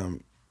same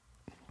time,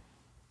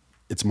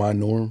 it's my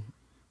norm.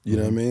 You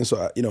know what I mean?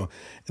 So, you know,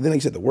 and then like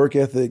you said, the work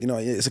ethic, you know,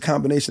 it's a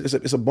combination.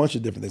 It's a bunch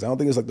of different things. I don't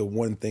think it's like the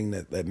one thing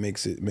that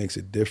makes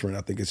it different.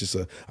 I think it's just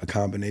a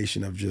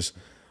combination of just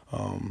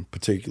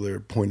particular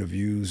point of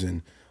views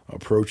and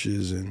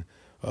approaches and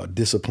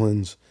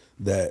disciplines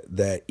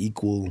that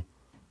equal,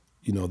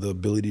 you know, the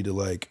ability to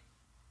like,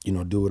 you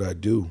know, do what I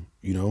do,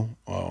 you know.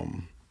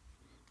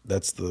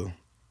 That's the.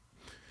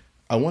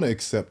 I want to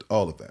accept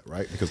all of that,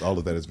 right? Because all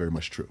of that is very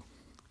much true.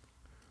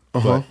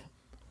 But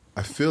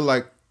I feel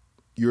like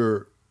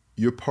you're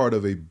part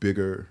of a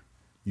bigger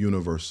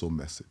universal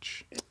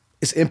message.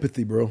 It's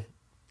empathy, bro.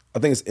 I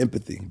think it's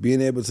empathy.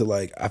 Being able to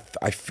like,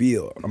 I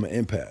feel, I'm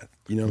an empath.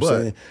 You know what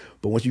I'm saying?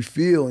 But once you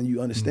feel and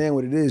you understand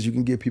what it is, you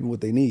can give people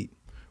what they need.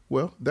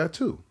 Well, that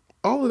too.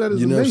 All of that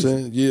is you know amazing. What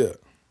I'm saying? Yeah.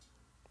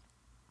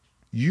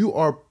 You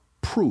are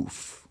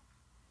proof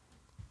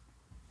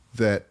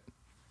that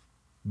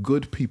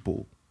good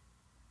people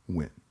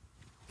win.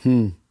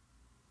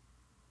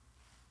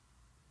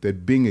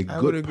 That being a good person.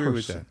 I would agree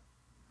with that.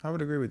 I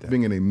would agree with that.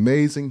 Being an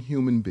amazing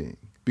human being.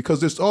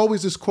 Because there's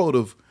always this quote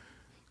of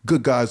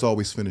good guys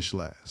always finish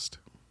last.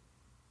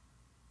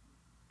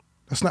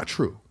 That's not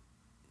true.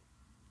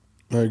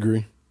 I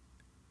agree.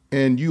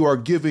 And you are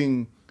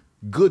giving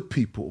good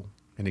people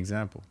An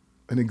example.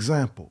 an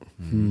example.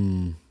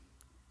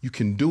 You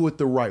can do it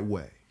the right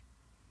way.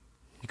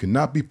 You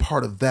cannot be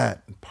part of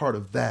that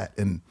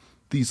and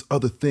these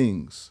other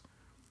things.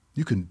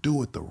 You can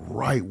do it the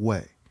right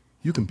way.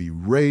 You can be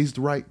raised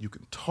right. You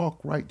can talk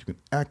right. You can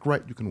act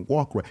right. You can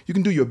walk right. You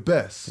can do your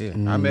best. Yeah,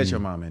 I met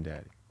your mom and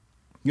daddy.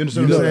 You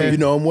understand what I'm saying? You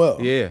know them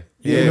well. Yeah,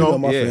 You know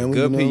my family.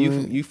 Good you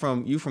people.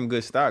 know You from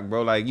good stock,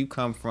 bro. Like you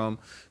come from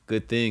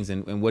good things,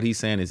 and what he's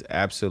saying is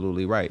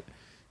absolutely right.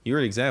 You're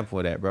an example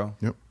of that, bro.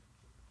 Yep.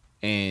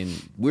 And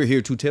we're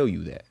here to tell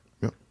you that.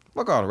 Yep.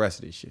 Fuck all the rest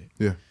of this shit.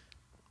 Yeah.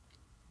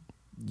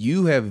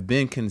 You have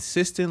been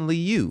consistently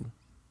you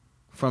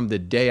from the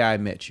day I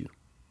met you.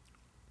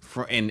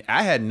 And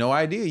I had no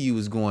idea you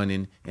was going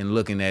in and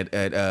looking at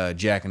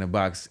Jack in the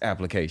Box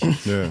application.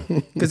 Yeah.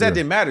 Because that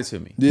didn't matter to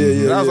me. Yeah,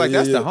 yeah, I was like, yeah,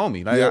 that's yeah. the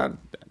homie. Like Yep.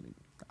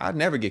 I'd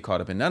never get caught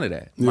up in none of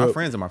that. My Yep.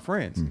 friends are my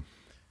friends.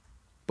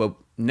 But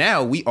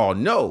now we all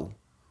know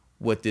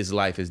what this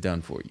life has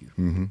done for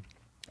you.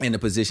 And the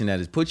position that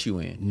it's put you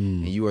in.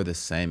 And you are the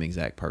same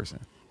exact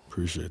person.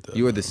 Appreciate that.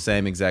 You are the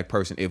same exact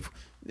person. If,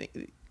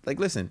 like,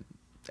 listen,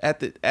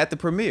 at the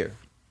premiere,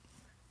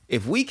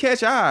 if we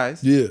catch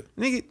eyes, Yeah.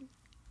 nigga,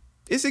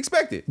 it's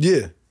expected.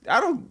 Yeah. I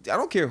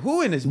don't care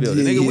who in this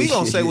building, Yeah, nigga. We yeah,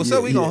 gonna say what's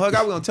up. We gonna hug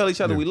out. We gonna tell each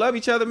other we love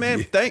each other,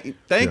 man.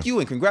 Thank you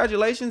and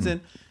congratulations.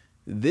 And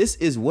this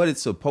is what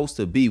it's supposed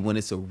to be when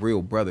it's a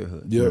real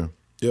brotherhood. Yep.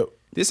 Yep.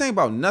 This ain't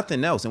about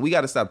nothing else. And we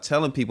got to stop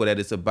telling people that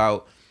it's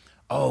about,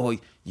 oh,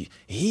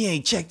 he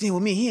ain't checked in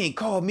with me. He ain't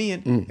called me.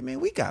 And man,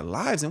 we got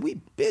lives and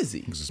we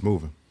busy. It's just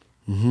moving.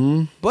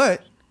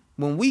 But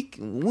when we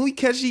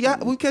catch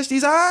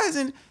these eyes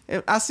and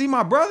I see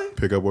my brother,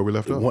 Pick up where we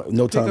left off.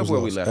 No pick time up is where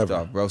we lost, left ever.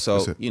 off, bro. So,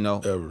 That's it. you know,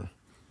 Ever.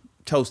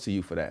 toast to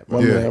you for that,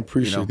 bro. My Yeah. man, I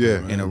appreciate You know,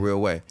 that, man. in a real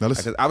way. Now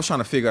listen. Because I was trying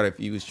to figure out if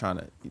you was trying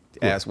to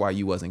ask why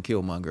you wasn't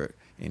Killmonger,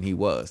 and he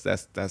was.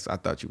 That's. I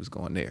thought you was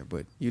going there,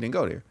 but you didn't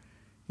go there.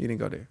 You didn't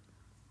go there.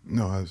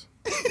 No, Was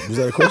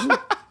that a question?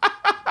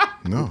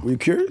 no. Were you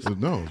curious? No.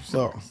 No.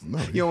 No.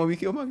 You don't want to be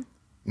Killmonger?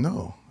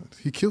 No.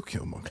 He killed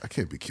Killmonger. I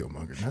can't be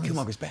Killmonger now.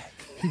 Killmonger's back.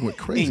 He went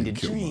crazy. In the in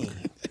Killmonger. dream.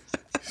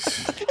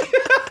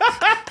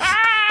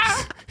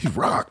 He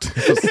rocked.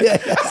 I was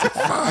like,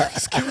 fuck,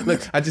 he's killing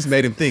Look, I just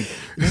made him think.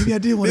 Maybe I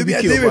did want to be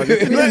Maybe I Killmonger.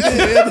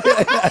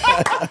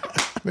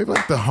 Maybe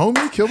like the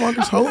homie,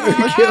 Killmonger's homie.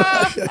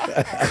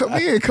 Come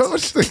in,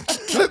 coach.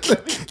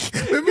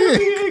 Let me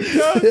in.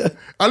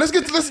 All right, let's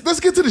get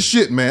to the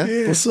shit, man.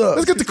 What's up?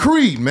 Let's get to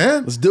Creed,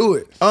 man. Let's do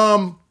it.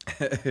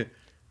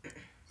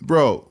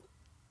 Bro,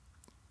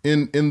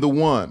 in the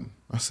one,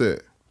 I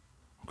said,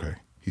 okay,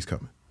 he's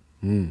coming.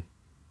 In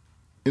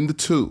the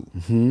two,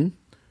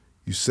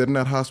 you sat in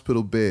that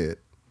hospital bed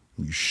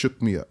and you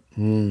shook me up.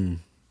 I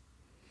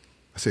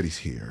said, he's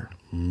here.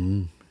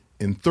 In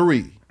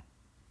 3,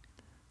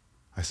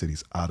 I said,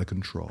 he's out of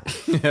control.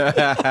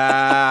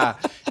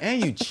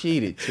 And you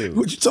cheated too.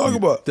 What you talking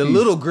about? The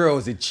little girl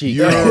is a cheat.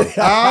 You're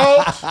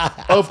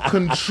out of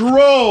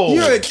control.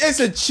 It's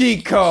a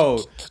cheat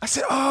code. I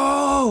said,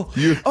 oh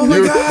my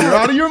God. You're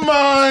out of your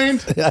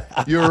mind.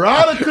 You're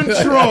out of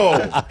control.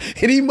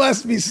 And he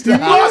must be You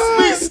stopped. must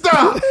be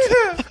stopped.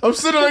 I'm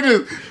sitting like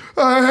this.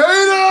 I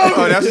hate him.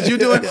 Oh, that's what you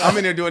doing? I'm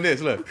in there doing this.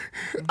 Look.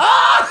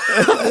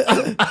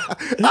 I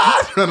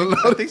don't know.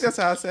 I think that's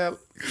how I sound.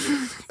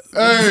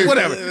 Hey,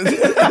 Whatever.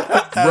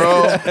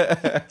 bro.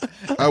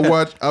 I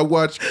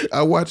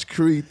watched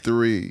Creed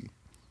 3,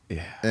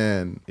 Yeah.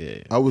 and Yeah.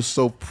 I was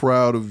so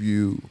proud of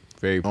you.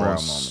 Very proud on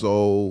moment.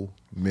 so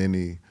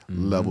many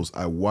levels.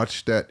 I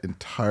watched that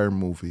entire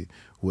movie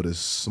with a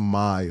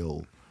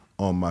smile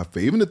on my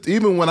face.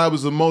 Even when I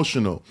was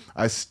emotional,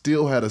 I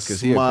still had a he a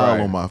smile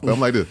crier. on my face.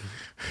 I'm like this.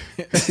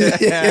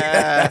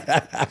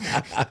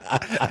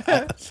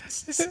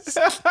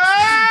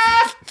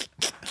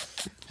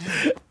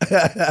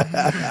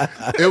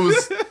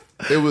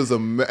 It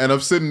and I'm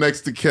sitting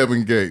next to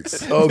Kevin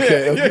Gates.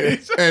 Okay.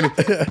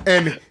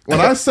 And when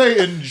I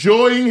say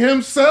enjoying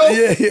himself,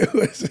 it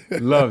was.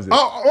 Loves it.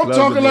 I'm Loves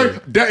talking it,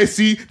 like that.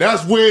 See,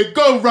 that's where it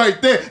go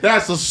right there.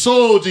 That's a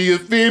soldier. You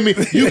feel me?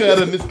 You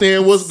gotta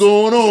understand what's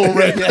going on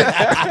right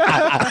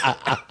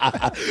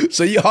now.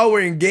 So y'all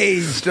were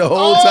engaged the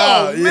whole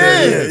Oh, time.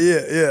 man.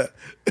 Yeah.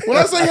 When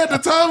I say at the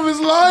time of his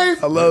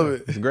life, I love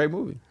it. It's a great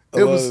movie. it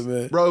love was, it,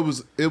 man. bro.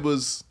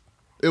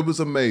 It was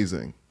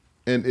amazing,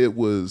 and it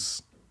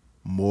was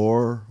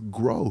more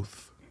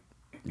growth.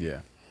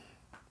 Yeah.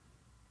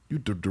 You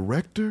the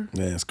director,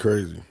 Man, it's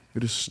crazy.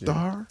 you're the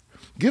star.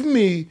 Give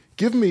me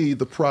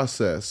the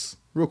process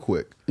real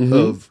quick Mm-hmm.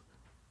 of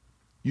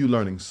you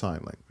learning sign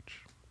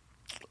language.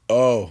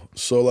 Oh,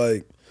 so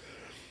like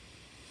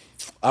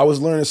I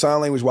was learning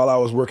sign language while I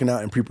was working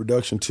out in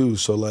pre-production too.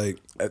 So like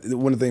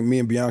one of the things, me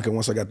and Bianca,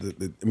 once I got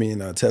me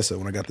and Tessa,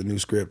 when I got the new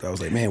script, I was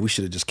like, man, we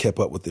should have just kept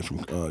up with it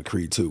from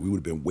Creed 2. We would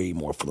have been way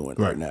more fluent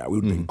right now. We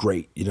would have been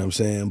great. You know what I'm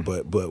saying?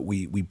 But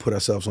we put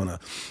ourselves on a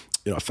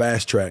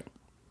fast track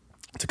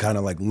to kind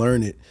of like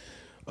learn it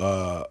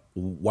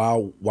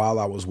while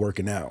I was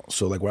working out.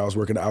 So like while I was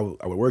working out,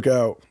 I would work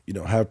out,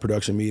 have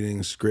production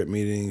meetings, script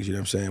meetings, you know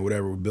what I'm saying,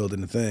 whatever, we're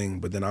building the thing.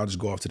 But then I'll just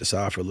go off to the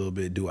side for a little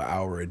bit, do an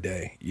hour a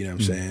day, you know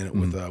what I'm saying,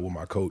 with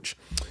my coach.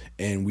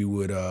 And we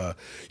would,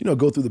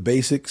 go through the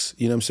basics,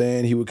 you know what I'm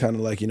saying. He would kind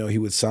of like, he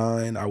would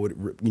sign, I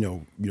would,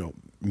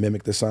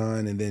 mimic the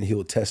sign, and then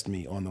he'll test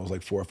me on those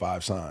like 4 or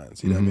 5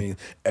 signs, you know what I mean,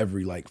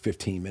 every like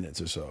 15 minutes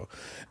or so.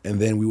 And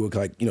then we would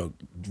like,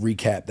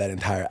 recap that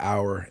entire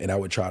hour, and I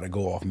would try to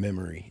go off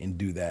memory and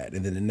do that.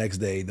 And then the next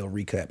day they'll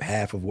recap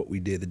half of what we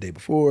did the day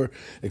before,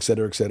 et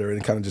cetera,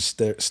 and kind of just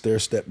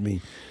stair-step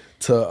me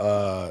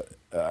to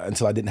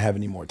until I didn't have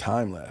any more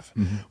time left.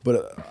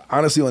 But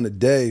honestly, on the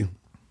day,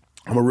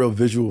 I'm a real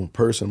visual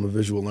person. I'm a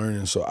visual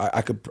learner, so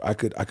I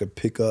could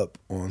pick up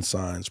on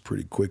signs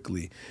pretty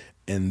quickly,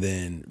 and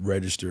then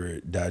register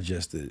it,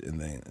 digest it, and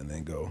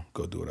then go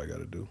do what I got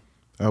to do.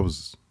 That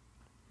was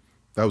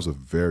a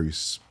very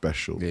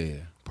special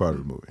part of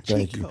the movie.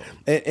 Thank you.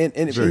 And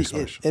Very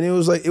special. And it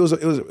was like it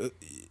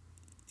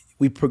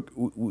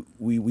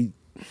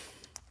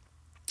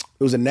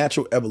was a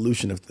natural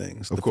evolution of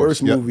things. The course.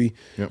 first movie,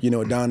 Yep.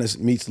 Adonis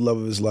meets the love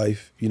of his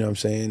life. You know what I'm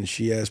saying?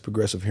 She has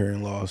progressive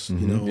hearing loss.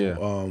 We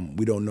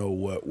don't know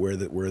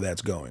where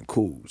that's going.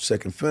 Cool.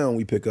 Second film,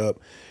 we pick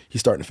up,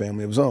 he's starting a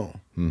family of his own.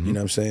 You know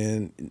what I'm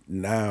saying?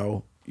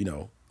 Now,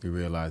 You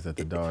realize that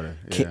the daughter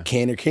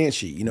can or can't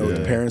she?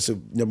 The parents are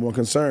number one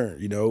concern.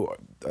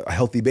 A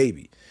healthy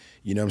baby.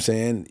 You know what I'm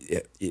saying?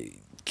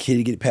 Can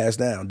it get passed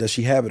down? Does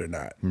she have it or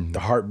not? The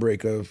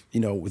heartbreak of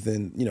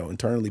within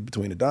internally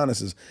between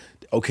Adonis is,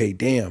 okay,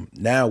 damn,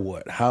 now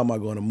what? How am I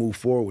going to move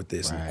forward with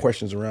this? And the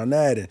questions around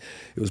that, and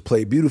it was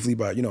played beautifully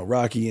by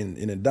Rocky and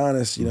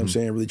Adonis. You know what I'm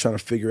saying? Really trying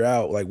to figure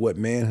out like what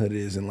manhood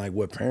is and like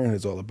what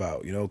parenthood's all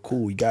about.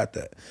 Cool, we got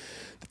that.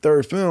 The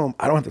third film,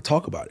 I don't have to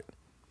talk about it.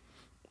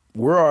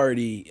 We're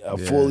already a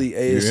fully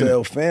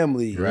ASL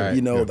family. Right.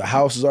 The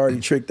house is already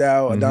tricked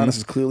out. Adonis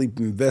has clearly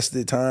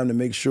invested time to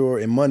make sure,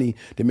 and money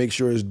to make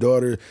sure his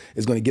daughter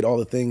is going to get all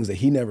the things that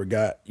he never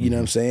got. You know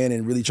what I'm saying?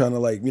 And really trying to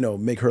like,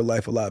 make her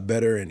life a lot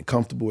better and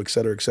comfortable, et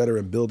cetera,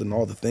 and building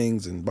all the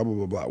things and blah, blah,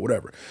 blah, blah,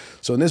 whatever.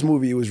 So in this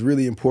movie, it was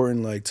really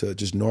important like to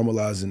just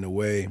normalize in a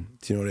way,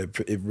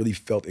 that it really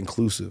felt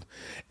inclusive.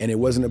 And it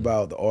wasn't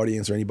about the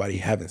audience or anybody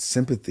having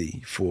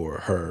sympathy for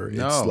her.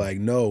 No. It's like,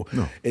 no,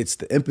 it's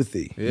the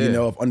empathy,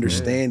 of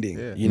understanding,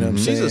 you know what I'm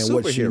She's a saying,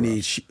 what she superhero.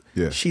 needs.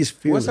 She's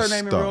fearless. What's her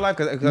name in real life?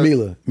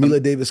 Mila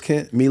Davis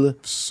Kent. Mila.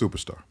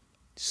 Superstar.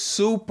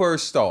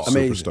 Superstar.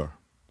 Amazing.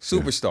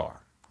 Superstar.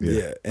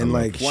 Yeah, and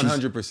like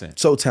 100%.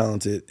 so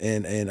talented,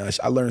 and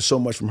I learned so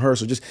much from her.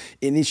 So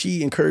and then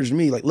she encouraged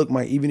me, like, look,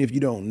 Mike, even if you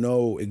don't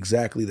know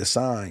exactly the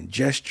sign,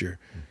 gesture,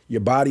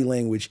 your body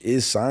language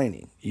is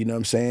signing. You know what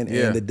I'm saying?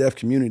 Yeah. And the deaf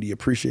community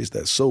appreciates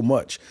that so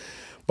much.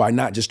 By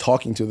not just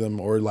talking to them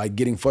or like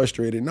getting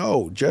frustrated,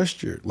 no,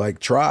 gesture, like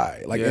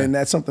try, like, and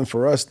that's something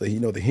for us. The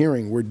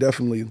hearing, we're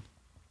definitely,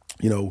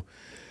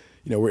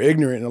 we're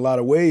ignorant in a lot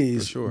of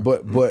ways. For sure.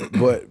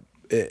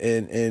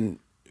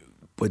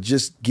 But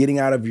just getting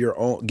out of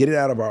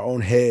our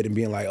own head and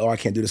being like, oh, I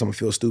can't do this, I'm gonna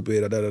feel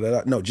stupid. Da, da, da,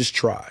 da. No, just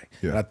try.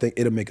 Yeah. And I think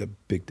it'll make a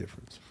big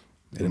difference.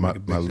 My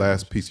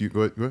last piece. You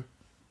go ahead.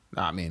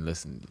 Nah, I mean,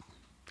 listen,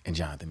 and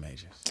Jonathan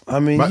Majors. I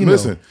mean,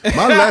 Listen.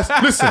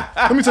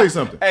 Let me tell you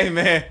something. Hey,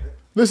 man.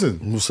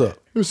 Listen. What's up?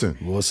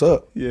 What's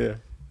up? Yeah.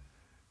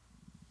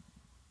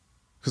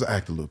 Because I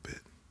act a little bit.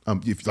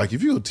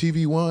 If you go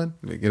TV One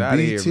and Get out of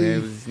here,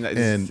 BET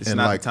man. It's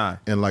not like the time.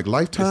 and like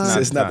Lifetime,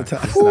 It's not the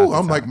time. whew,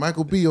 I'm like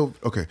Michael B.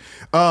 Okay,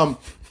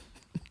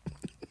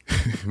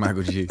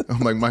 Michael G. I'm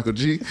like Michael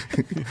G.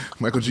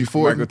 Michael G.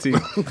 Ford. Michael T.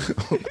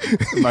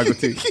 Michael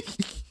T.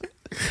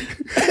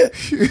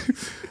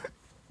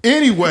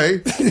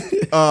 Anyway,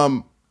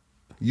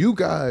 you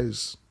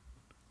guys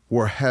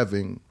were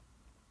having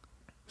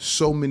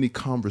so many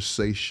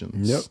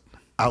conversations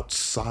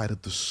outside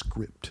of the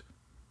script.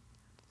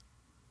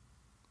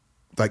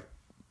 Like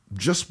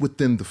just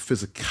within the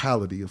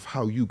physicality of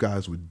how you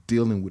guys were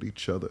dealing with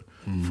each other,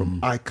 from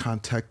eye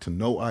contact to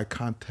no eye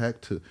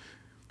contact to,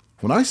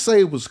 when I say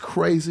it was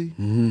crazy,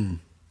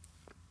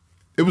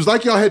 it was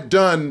like y'all had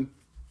done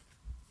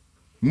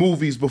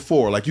movies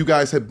before, like you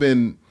guys had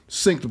been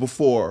synced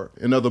before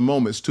in other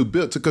moments to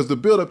build, because to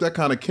build up that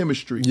kind of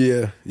chemistry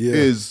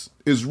is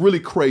really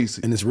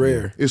crazy. And it's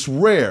rare. It's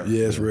rare.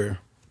 Yeah, it's rare.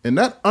 And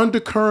that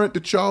undercurrent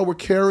that y'all were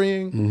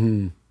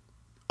carrying,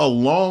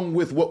 along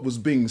with what was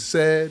being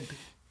said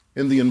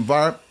in the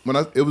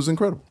environment, it was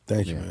incredible.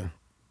 Thank you, man.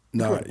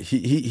 No,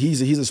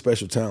 he's a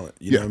special talent.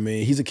 You know what I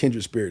mean? He's a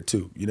kindred spirit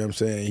too. You know what I'm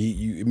saying?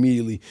 He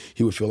immediately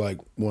would feel like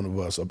one of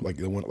us, like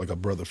a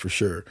brother for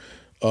sure.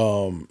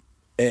 And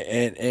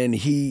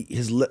he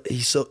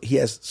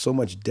has so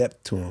much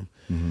depth to him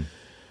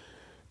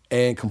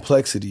and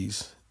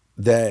complexities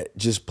that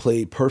just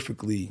played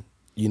perfectly,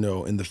 you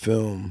know, in the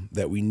film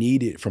that we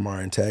needed from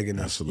our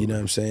antagonist. Absolutely. You know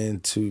what I'm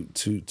saying? To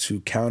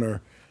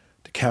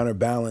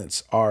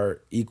counterbalance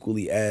our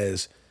equally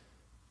as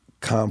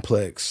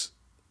complex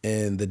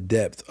and the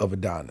depth of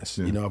Adonis,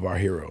 you know, of our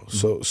hero.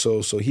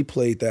 So he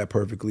played that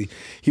perfectly.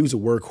 He was a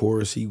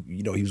workhorse. He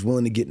was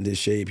willing to get into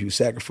shape. He was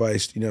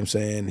sacrificed, you know what I'm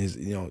saying, his,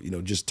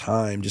 just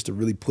time just to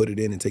really put it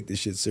in and take this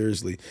shit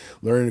seriously.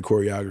 Learning the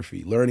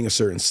choreography, learning a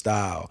certain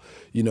style,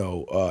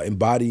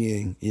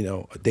 embodying,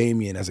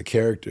 Damien as a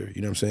character,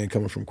 you know what I'm saying,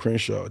 coming from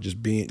Crenshaw,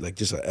 just being like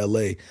just a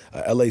LA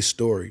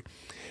story.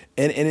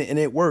 And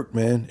it worked,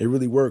 man. It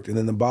really worked. And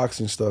then the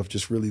boxing stuff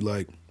just really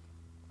like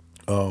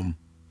fell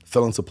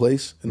into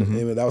place. And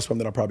that was something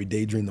that I probably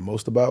daydreamed the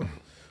most about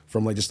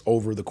from like just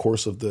over the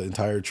course of the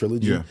entire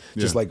trilogy.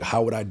 Just like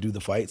how would I do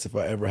the fights if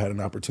I ever had an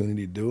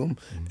opportunity to do them?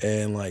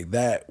 And like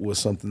that was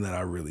something that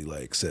I really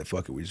like said,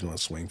 fuck it, we just want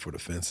to swing for the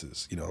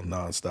fences,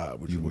 nonstop.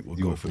 We'll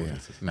go for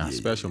it.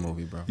 Special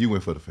movie, bro. You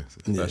went for the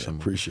fences. Special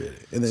movie. Appreciate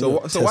it. And then,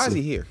 So why is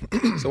he here?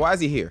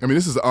 I mean,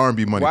 this is the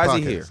R&B Money Why Podcast.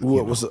 is he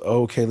here?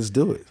 Okay, let's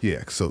do it.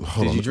 Yeah, so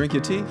hold on. Did you drink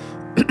your tea?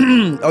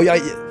 Oh yeah.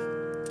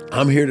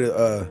 I'm here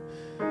to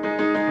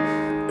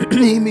Whoa.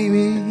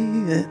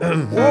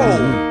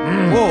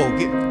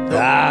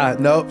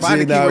 No. Find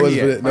See, the nah, key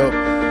it word wasn't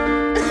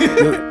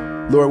it.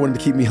 No. Lord wanted to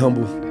keep me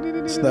humble.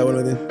 It's not one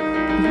of them.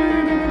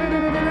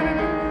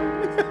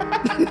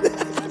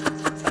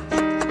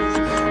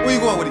 Where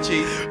you going with it,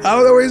 Chief? I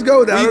don't know where he's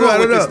going. Where you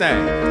going with this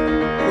thing?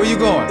 Where you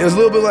going? It was a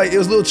little bit like, it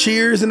was a little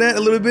cheers in that, a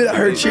little bit. I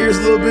heard cheers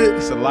a little bit.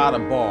 It's a lot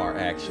of bar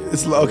action.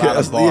 It's a lot of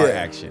bar yeah.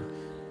 action.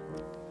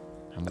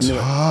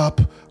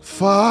 Top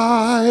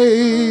 5.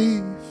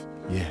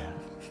 Yeah.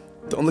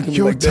 Don't look at me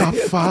Your like top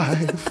that.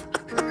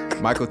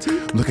 5. Michael T.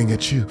 I'm looking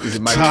at you. Is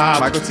it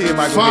top Michael T or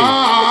Michael B?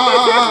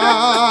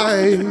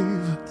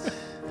 5.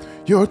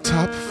 Your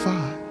top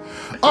 5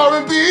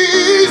 R&B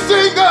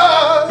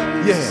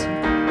singers.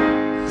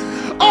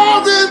 Yeah.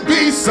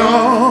 R&B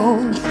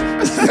songs.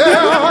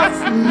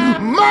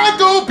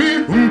 Michael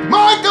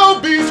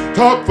B's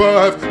top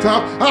 5. Your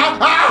top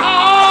 5.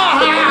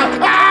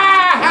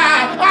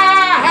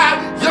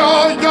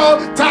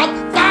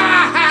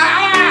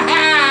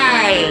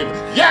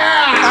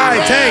 Yeah. All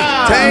right,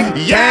 Tank.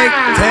 It's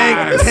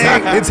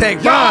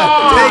Tank.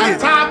 Fine. Take it.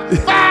 Top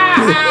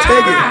 5.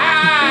 Take it.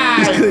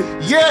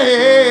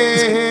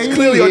 Yeah.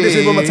 Clearly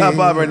auditioning for my top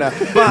 5 right now.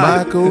 Fine.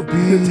 Michael B.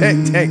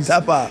 Tank,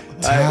 top 5. All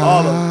right,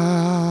 all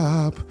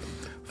of them. Top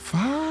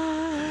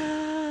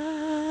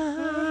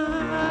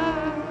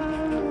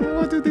 5.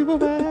 1, 2, 3, 4,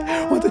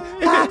 5. 1, 2,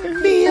 3,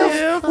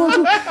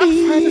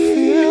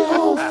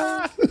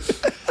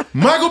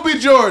 Michael B.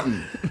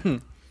 Jordan.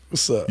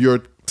 What's up?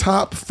 Your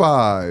top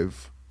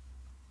 5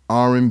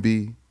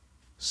 R&B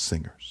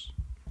singers.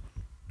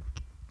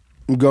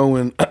 I'm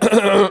going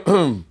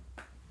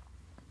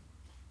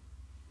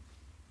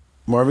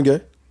Marvin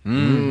Gaye.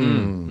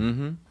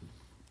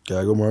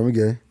 Gotta go Marvin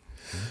Gaye.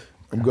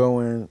 I'm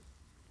going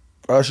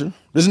Usher.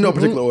 This is no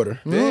particular order.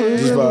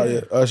 Just vibe,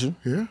 yeah. Usher.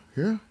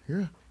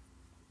 Yeah.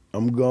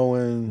 I'm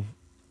going.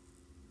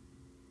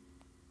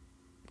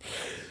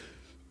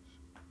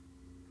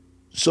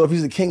 So if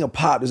he's the king of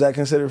pop, is that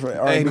considered for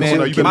R&B? Hey, man,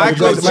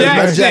 Michael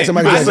Jackson.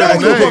 Michael Jackson.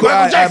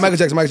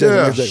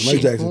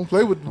 Don't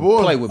play with the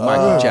boy. Play with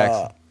Michael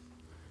Jackson.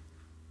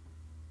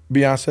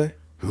 Beyonce.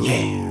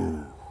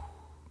 Yeah.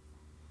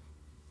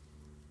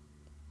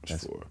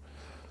 That's 4.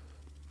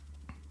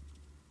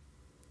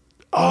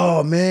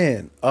 Oh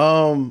man.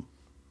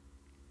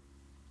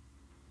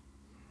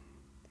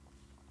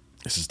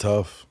 This is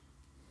tough.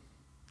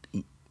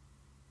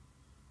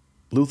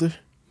 Luther?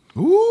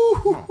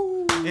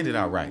 Ooh. End it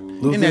out right.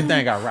 End that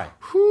thing out right.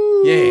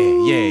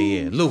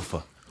 Yeah.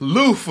 Lufa.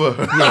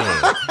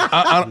 Yeah.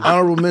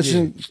 Honorable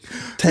mention,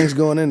 Tank's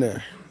going in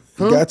there.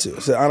 You got to. I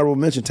said honorable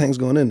mention, Tank's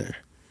going in there.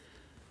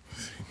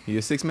 You're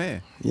a 6th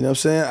man. You know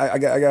what I'm saying? I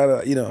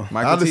got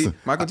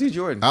Michael T.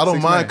 Jordan. I don't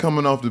 6th mind man.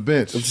 coming off the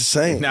bench. I'm just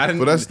saying.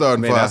 But that's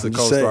starting 5. That's a I'm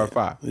cold start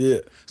 5. Yeah.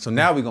 So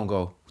now we're going to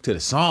go to the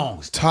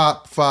songs.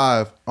 Top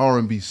 5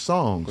 R&B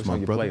songs, What's my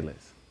on your brother. playlist?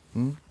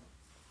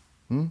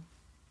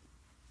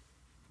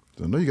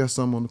 I know you got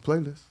something on the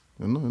playlist.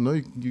 I know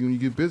you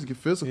get busy, get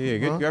physical.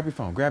 Yeah, grab your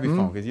phone, because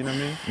you know what I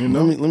mean. You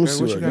know, Let me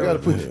see what you I gotta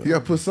got. put. You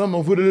gotta put something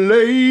on for the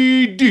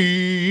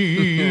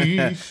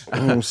ladies.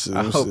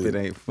 I hope it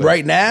ain't funny.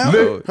 Right now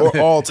or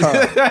all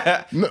time.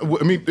 No,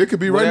 I mean, it could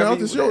be right now.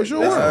 This show,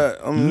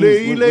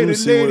 ladies.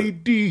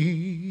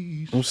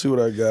 Let me see what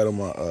I got on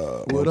my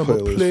What I'm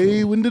playlist.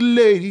 play with the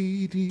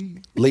lady.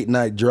 Late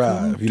night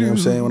drive. You know what I'm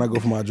saying? When I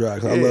go for my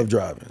drive, 'cause I love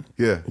driving.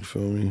 Yeah. You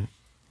feel me?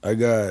 I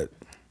got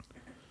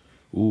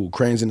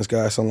Cranes in the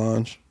Sky,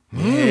 Solange.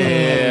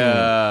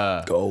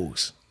 Yeah.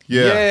 Goes.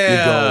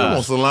 Yeah. Come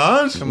on,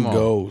 Solange. Come on.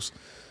 Goes.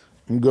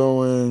 I'm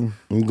going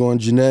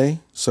Janae,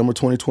 Summer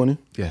 2020.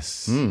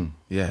 Yes.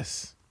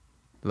 Yes.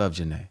 Love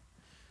Janae.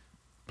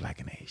 Black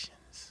and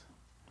Asians.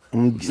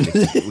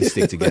 We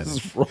stick together.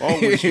 What's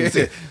wrong with you?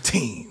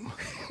 Team.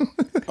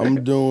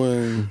 I'm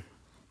doing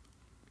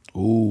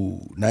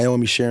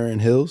Naomi Sharon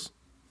Hills.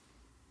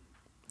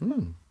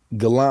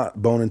 Gallant,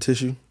 Bone and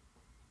Tissue.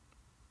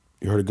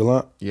 You heard of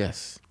Gallant?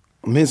 Yes.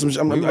 I'm hitting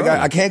some.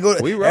 I can't go.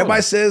 We rolling.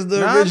 Everybody says the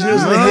Nah,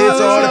 originals and the nah.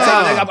 hits all the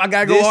time. I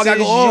gotta go. I gotta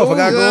go off. I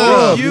gotta go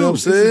off. You know what I'm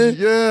saying?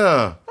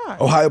 Yeah.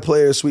 Ohio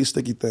Player, Sweet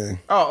Sticky Thing.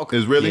 Oh, okay.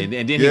 Is really? Yeah,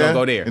 and then he gonna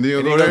go there. And then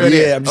you gonna go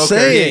there. Yeah, I'm just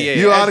saying. Yeah,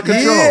 You out of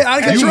control. Yeah, out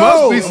of You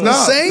control. must be I'm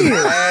stopped. saying.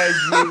 As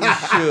you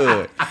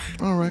should.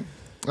 All right.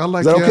 I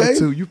like Is that the okay?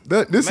 attitude.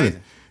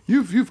 Listen,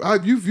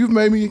 you've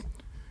made me.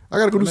 I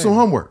gotta go do some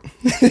homework.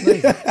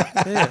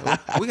 Yeah,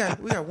 we got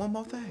one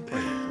more thing for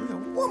you. We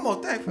got one more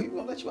thing for you. We're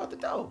gonna let you out the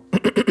door.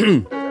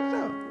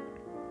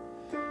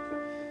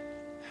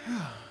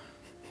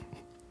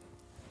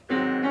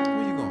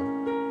 Where you going?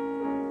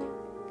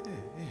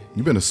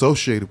 You've been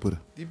associated with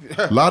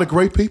a lot of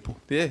great people,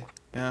 Yeah.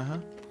 Uh-huh.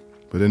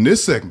 but in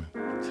this segment,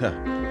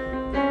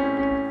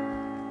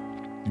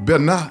 you better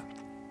not.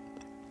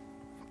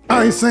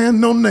 I ain't saying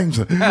no names.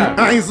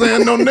 I ain't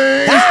saying no names.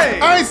 Hey!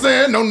 I ain't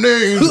saying no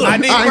names. I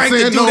need ain't Frank to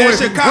saying do no that names.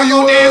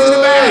 Chicago dance in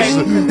the back.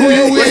 Who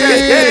you with?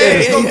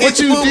 Hey, go What get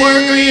you your footwork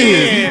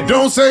did? in.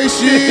 Don't say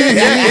shit.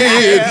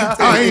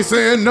 I ain't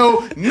saying no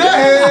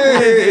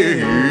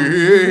names.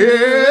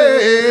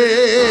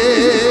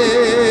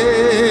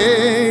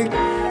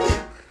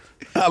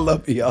 I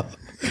love y'all.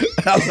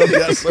 I love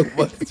y'all so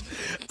much.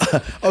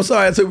 I'm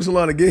sorry it took me so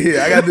long to get here.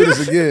 I gotta do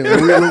this again.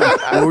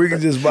 Where we can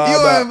just vibe You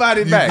out.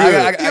 invited back.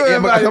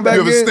 I come back You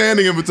have a again?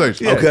 standing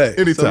invitation. Yeah. Okay.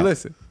 Anytime. So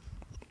listen,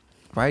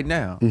 right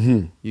now,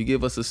 you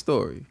give us a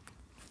story,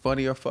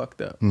 funny or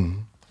fucked up,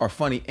 or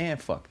funny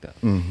and fucked up.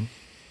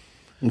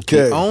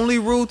 Okay. The only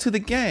rule to the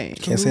game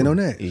Can't say no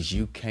names. is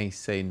you can't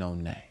say no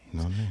names.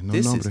 No name, no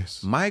This nombres.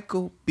 is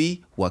Michael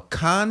B.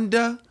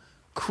 Wakanda,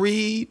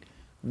 Creed,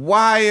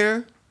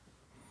 Wire,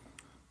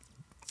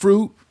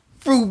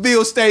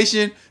 Fruitvale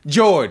Station,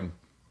 Jordan.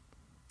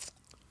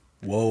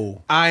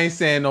 Whoa. I ain't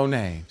saying no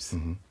names.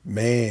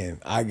 Man,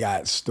 I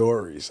got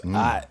stories.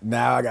 Now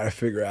I gotta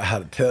figure out how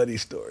to tell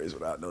these stories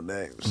without no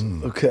names.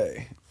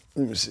 Okay.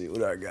 Let me see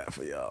what I got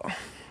for y'all.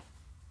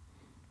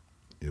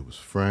 It was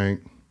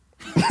Frank.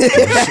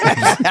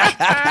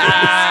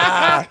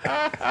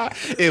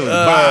 It was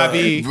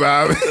Bobby.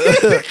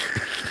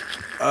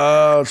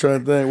 I'm trying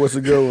to think. What's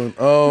a good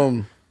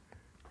one?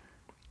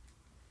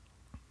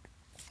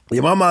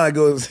 Yeah, my mind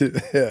goes.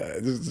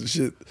 This is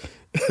shit.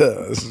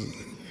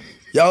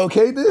 Y'all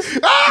okay this?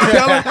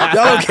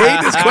 y'all okay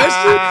this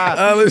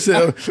question?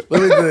 Listen,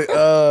 let me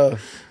think.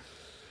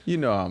 You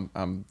know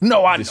I'm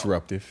I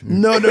disruptive.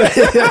 No.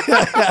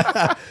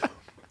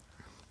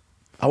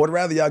 I would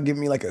rather y'all give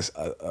me like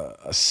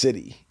a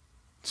city,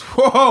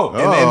 Whoa!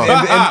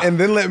 and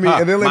then let me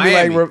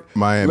Miami. like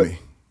Miami.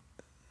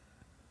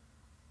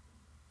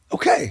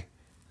 okay.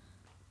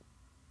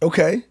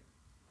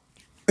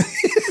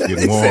 It's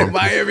getting warm.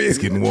 Miami. It's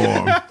getting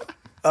warm.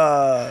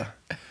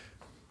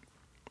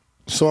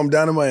 So I'm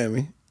down in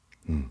Miami.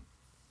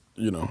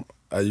 You know,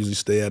 I usually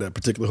stay at a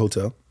particular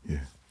hotel. Yeah.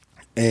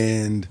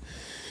 And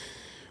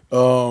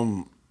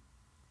I'm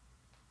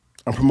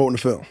promoting the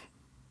film.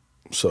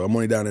 So I'm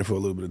only down there for a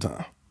little bit of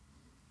time.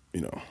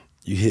 You know,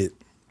 you hit,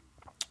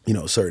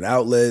 certain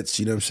outlets,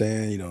 you know what I'm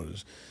saying?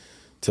 There's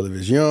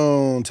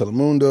Television,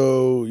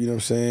 Telemundo, you know what I'm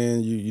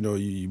saying?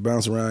 You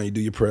bounce around, you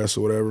do your press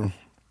or whatever.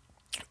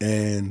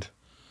 And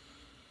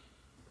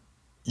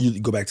you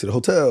go back to the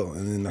hotel,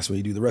 and then that's when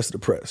you do the rest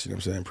of the press. You know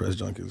what I'm saying? Press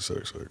junkets, so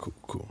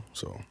cool.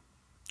 So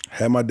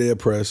had my day of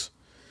press.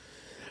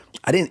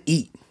 I didn't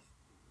eat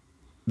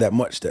that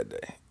much that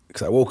day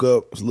because I woke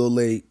up, it was a little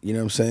late, you know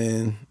what I'm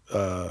saying,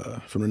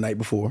 from the night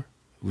before,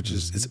 which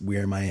is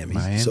we're in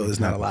Miami, so there's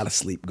not a lot of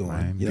sleep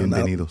going.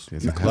 Bienvenidos.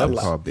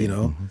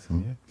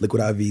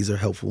 Liquid IVs are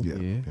helpful.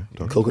 Yeah.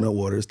 Coconut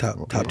water is top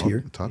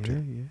tier. Top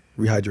tier.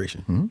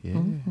 Rehydration.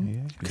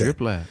 Yeah.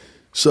 Drip lab.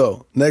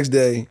 So next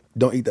day,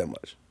 don't eat that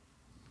much.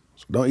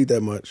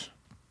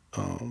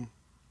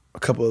 A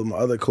couple of my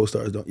other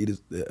co-stars don't eat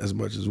as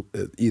much as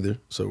either,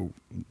 so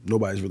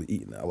nobody's really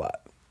eating a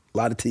lot. A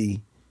lot of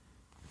tea,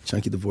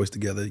 trying to keep the voice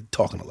together,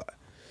 talking a lot.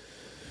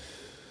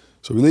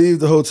 So we leave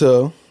the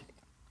hotel,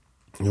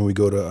 and we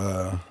go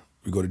to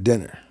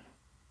dinner.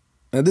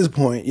 And at this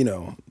point,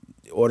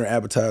 ordering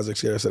appetizers, et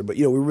cetera, et cetera. But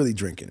we're really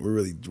drinking.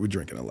 We're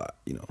drinking a lot.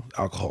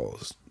 Alcohol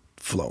is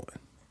flowing.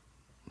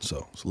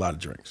 So it's a lot of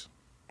drinks,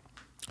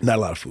 not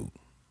a lot of food.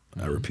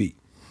 I repeat,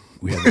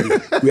 we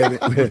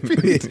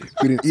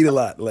didn't eat a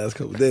lot the last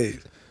couple of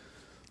days.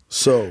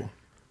 So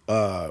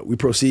we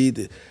proceed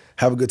to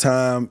have a good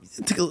time.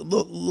 Take a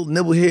little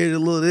nibble here, a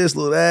little this, a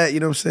little that.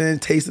 You know what I'm saying?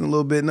 Tasting a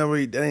little bit.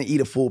 I didn't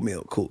eat a full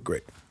meal. Cool,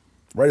 great.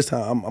 Right this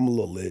time, I'm a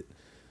little lit.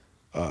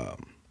 A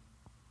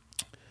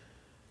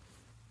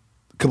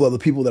couple other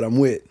people that I'm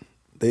with,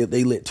 they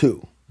lit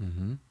too.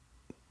 Mm-hmm.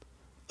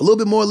 A little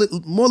bit more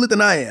lit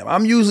than I am.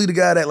 I'm usually the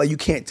guy that like you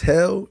can't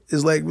tell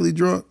is like really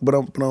drunk, but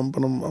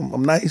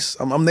I'm nice.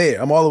 I'm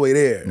there. I'm all the way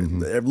there.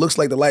 Mm-hmm. It looks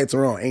like the lights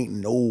are on. Ain't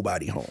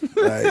nobody home.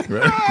 Right?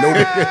 Nobody.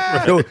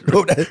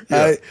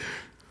 Yeah.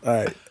 All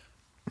right.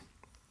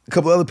 A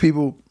couple other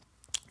people,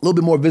 a little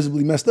bit more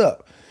visibly messed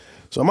up.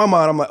 So in my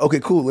mind, I'm like, okay,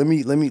 cool. Let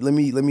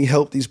me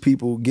help these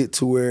people get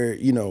to where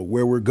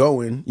where we're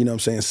going. You know what I'm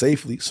saying,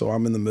 safely. So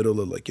I'm in the middle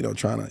of like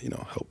trying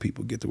to help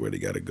people get to where they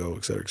got to go,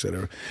 et cetera, et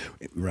cetera.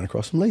 We ran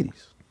across some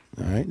ladies.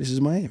 All right, this is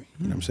Miami.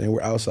 You know what I'm saying?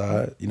 We're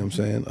outside. You know what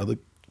I'm saying?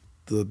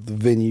 The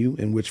venue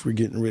in which we're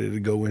getting ready to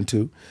go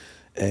into,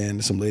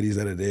 and some ladies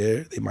that are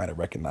there. They might have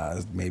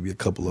recognized maybe a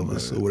couple of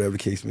us or whatever the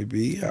case may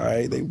be. All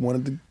right, they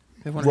wanted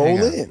to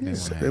roll in,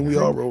 and we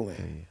all roll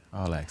in. Yeah.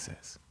 All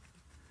access.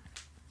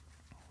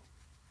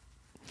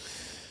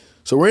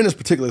 So we're in this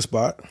particular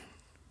spot.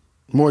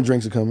 More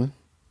drinks are coming.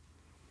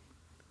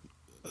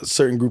 A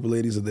certain group of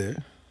ladies are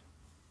there.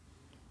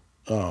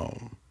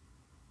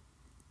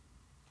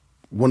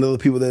 One of the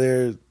people that are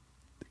there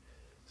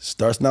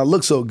starts not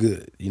look so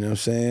good. You know what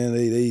I'm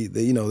saying?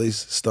 They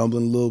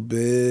stumbling a little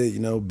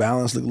bit.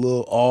 Balance look a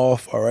little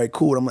off. All right,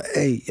 cool. I'm like,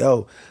 hey,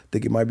 yo,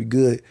 think it might be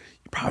good.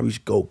 You probably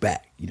should go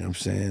back. You know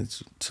what I'm saying?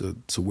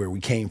 To where we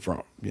came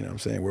from. You know what I'm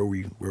saying? Where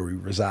we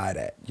reside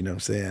at. You know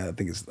what I'm saying? I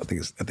think it's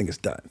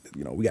done.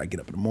 We gotta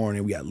get up in the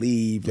morning. We gotta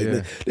leave.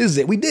 Like, this is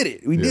it. We did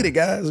it. We did it,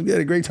 guys. We had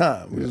a great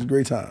time. It was a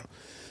great time.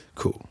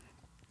 Cool.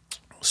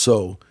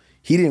 So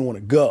he didn't want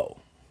to go.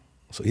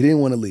 So he didn't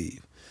want to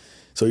leave.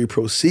 So he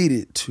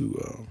proceeded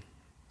to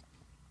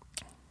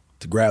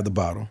grab the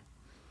bottle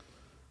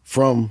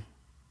from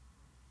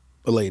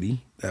a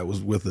lady that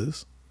was with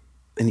us,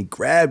 and he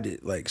grabbed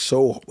it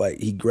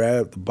he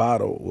grabbed the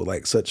bottle with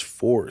like such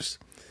force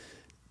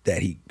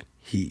that he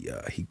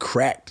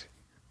cracked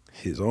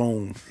his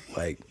own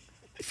like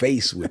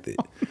face with it,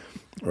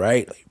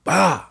 right? Like,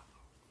 bah,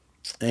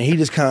 and he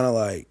just kind of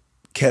like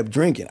kept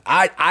drinking.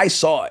 I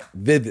saw it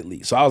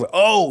vividly, so I was like,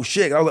 oh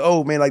shit! I was like,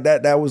 oh man, like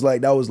that was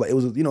like it was it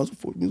was a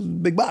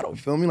big bottle. You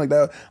feel me? Like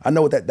that. I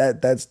know what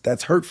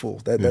that's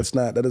hurtful. That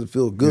doesn't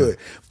feel good.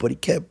 Yeah. But he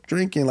kept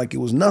drinking like it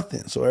was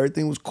nothing. So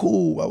everything was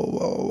cool. Blah blah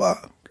blah blah blah.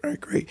 All right,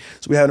 great.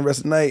 So we had the rest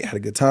of the night. Had a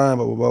good time.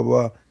 Blah blah blah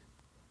blah.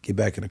 Get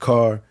back in the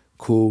car.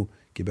 Cool.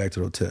 Get back to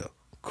the hotel.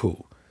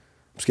 Cool.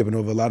 I'm skipping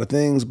over a lot of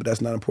things, but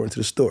that's not important to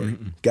the story.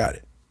 Mm-mm. Got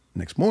it.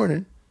 Next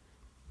morning,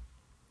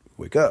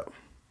 wake up.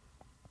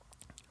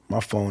 My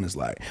phone is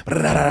like, what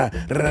the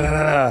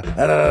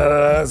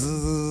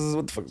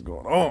fuck is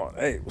going on?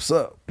 Hey, what's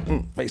up?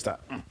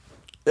 FaceTime.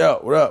 Yo,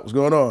 what up? What's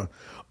going on?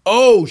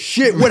 Oh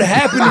shit, what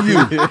happened to you?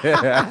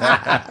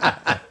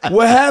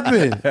 What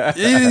happened?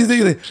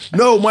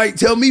 No, Mike,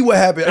 tell me what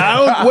happened.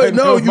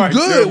 No, you Mike,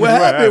 good. What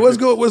happened? What's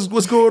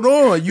going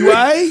on? You all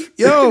right?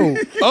 Yo,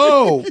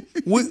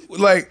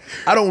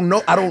 I don't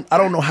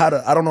know how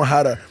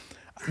to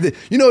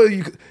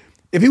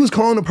if he was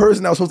calling the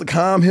person that was supposed to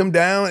calm him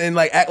down and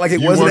like act like it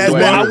wasn't as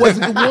bad, I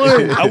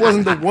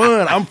wasn't the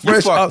one. I'm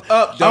fresh.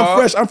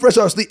 I'm fresh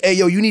off sleep. Hey,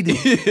 yo, we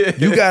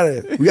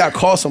gotta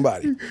call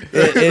somebody.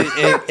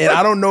 And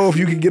I don't know if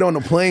you can get on the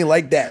plane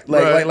like that.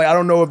 Like I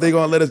don't know if they're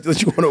gonna let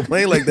you on a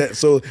plane like that.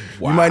 So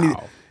you might need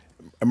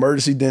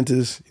emergency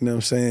dentist. You know what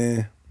I'm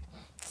saying?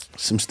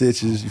 Some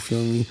stitches. You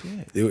feel me?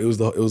 It was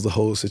the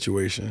whole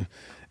situation,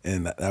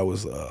 and that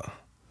was.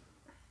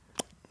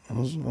 I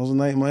was a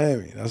night in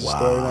Miami. That's a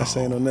story, not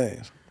saying no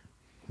names.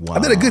 Wow. I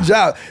did a good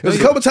job. There's a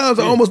couple times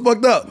I almost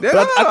fucked up. But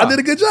I did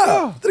a good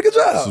job. So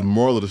the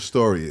moral of the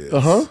story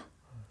is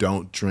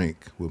don't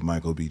drink with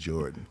Michael B.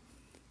 Jordan.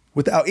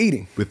 Without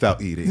eating.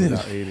 Without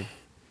eating.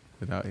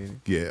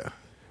 Yeah.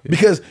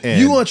 Because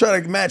you want to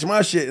try to match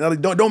my shit.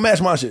 Don't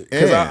match my shit.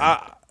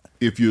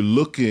 If you're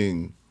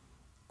looking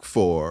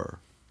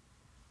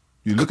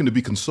to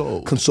be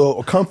consoled.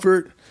 Or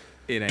comfort.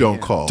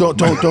 Don't call. Don't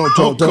call.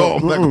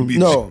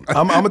 No,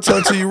 I'm gonna tell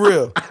it to you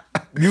real.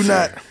 You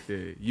not.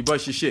 Yeah, you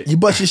bust your shit. You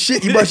bust your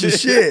shit. It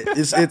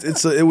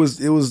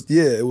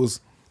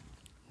was.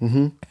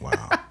 Mm-hmm.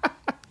 Wow.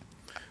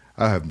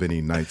 I have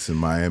many nights in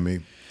Miami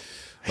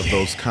of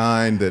those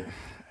kind that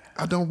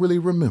I don't really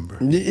remember.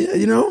 Yeah,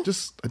 I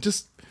just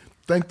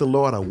thank the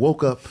Lord I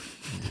woke up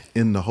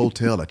in the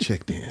hotel I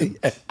checked in.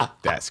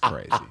 That's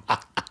crazy.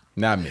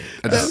 Not me.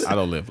 I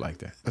don't live like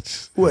that.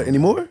 What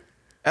anymore?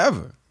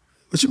 Ever.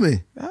 What you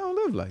mean? I don't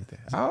live like that.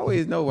 I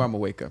always know where I'm gonna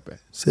wake up at.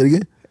 Say it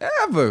again.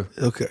 Ever.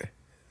 Okay.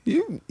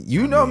 You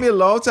know me a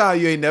long time.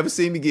 You ain't never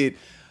seen me get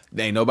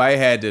ain't nobody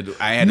had to.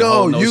 I had to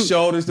hold no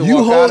shoulders to walk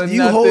out of nothing.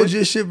 You hold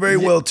your shit very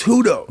well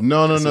too, though.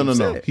 No.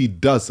 He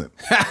doesn't.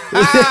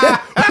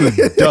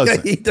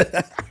 He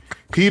doesn't.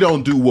 He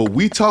don't do what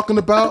we talking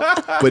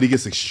about, but he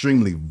gets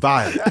extremely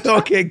violent.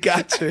 Okay,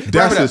 gotcha.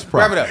 That's his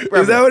problem. Wrap it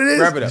up. Is that what it is?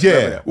 Wrap it up.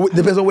 Yeah.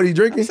 Depends on what he's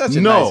drinking. Such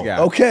a nice guy.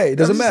 Okay,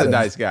 doesn't He's matter. a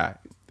nice guy.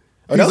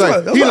 He's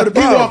like, he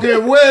walk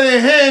in, where the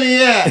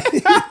handy at?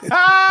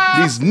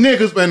 These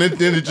niggas, man, and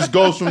then it just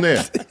goes from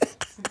there.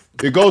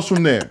 It goes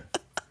from there.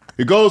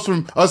 It goes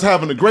from us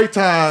having a great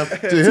time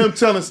to him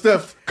telling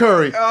Steph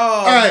Curry, hey,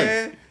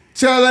 man.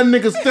 Tell that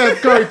nigga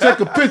Steph Curry take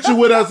a picture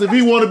with us if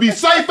he want to be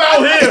safe out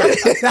here.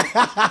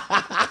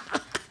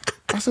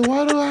 I said,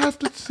 why do I have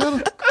to tell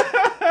him?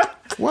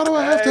 Why do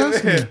I have to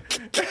ask him?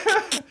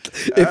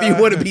 If you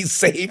want to be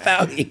safe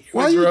out here.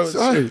 Why does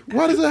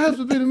it have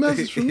to be the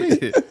message from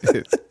me?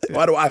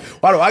 Why do I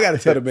got to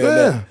tell the man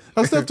that?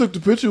 Now Steph took the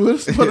picture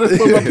with us, but that's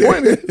what my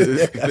point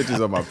is.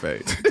 Pictures on my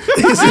face.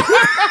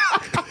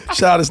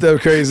 Shout out to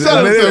Steph Curry. Shout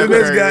out to Steph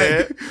Curry,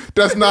 man.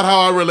 That's not how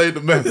I relate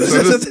to message.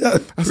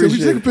 I said, we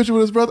take a picture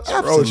with his brother?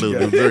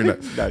 Absolutely. Very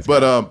nice.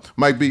 But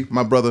Mike B,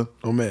 my brother.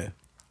 Oh, man.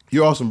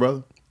 You're awesome,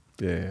 brother.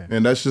 Yeah.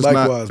 And that's just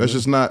Likewise,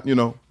 just not,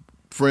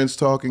 friends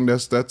talking.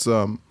 That's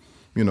I'm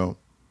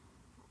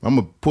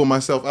gonna pull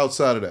myself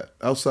outside of that.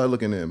 Outside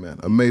looking in, man.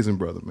 Amazing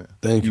brother, man.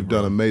 Thank you. You've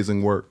done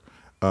amazing work.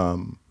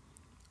 Your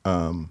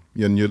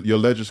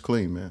ledger's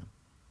clean, man.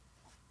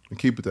 And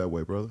keep it that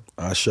way, brother.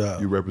 I shall.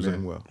 You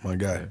representing well. My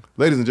guy.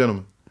 Ladies and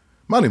gentlemen,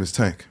 my name is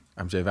Tank.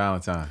 I'm J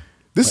Valentine.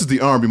 This is the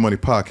R&B Money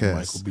Podcast.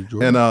 Michael B.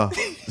 Jordan. And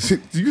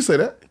do you say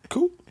that?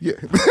 Cool. Yeah.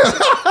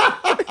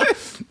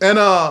 And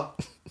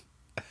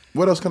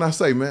what else can I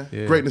say, man?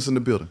 Yeah. Greatness in the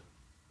building.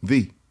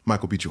 The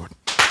Michael B. Jordan.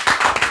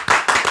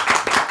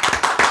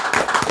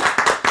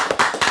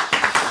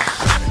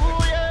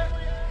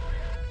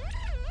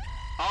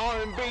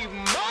 R&B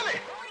Money.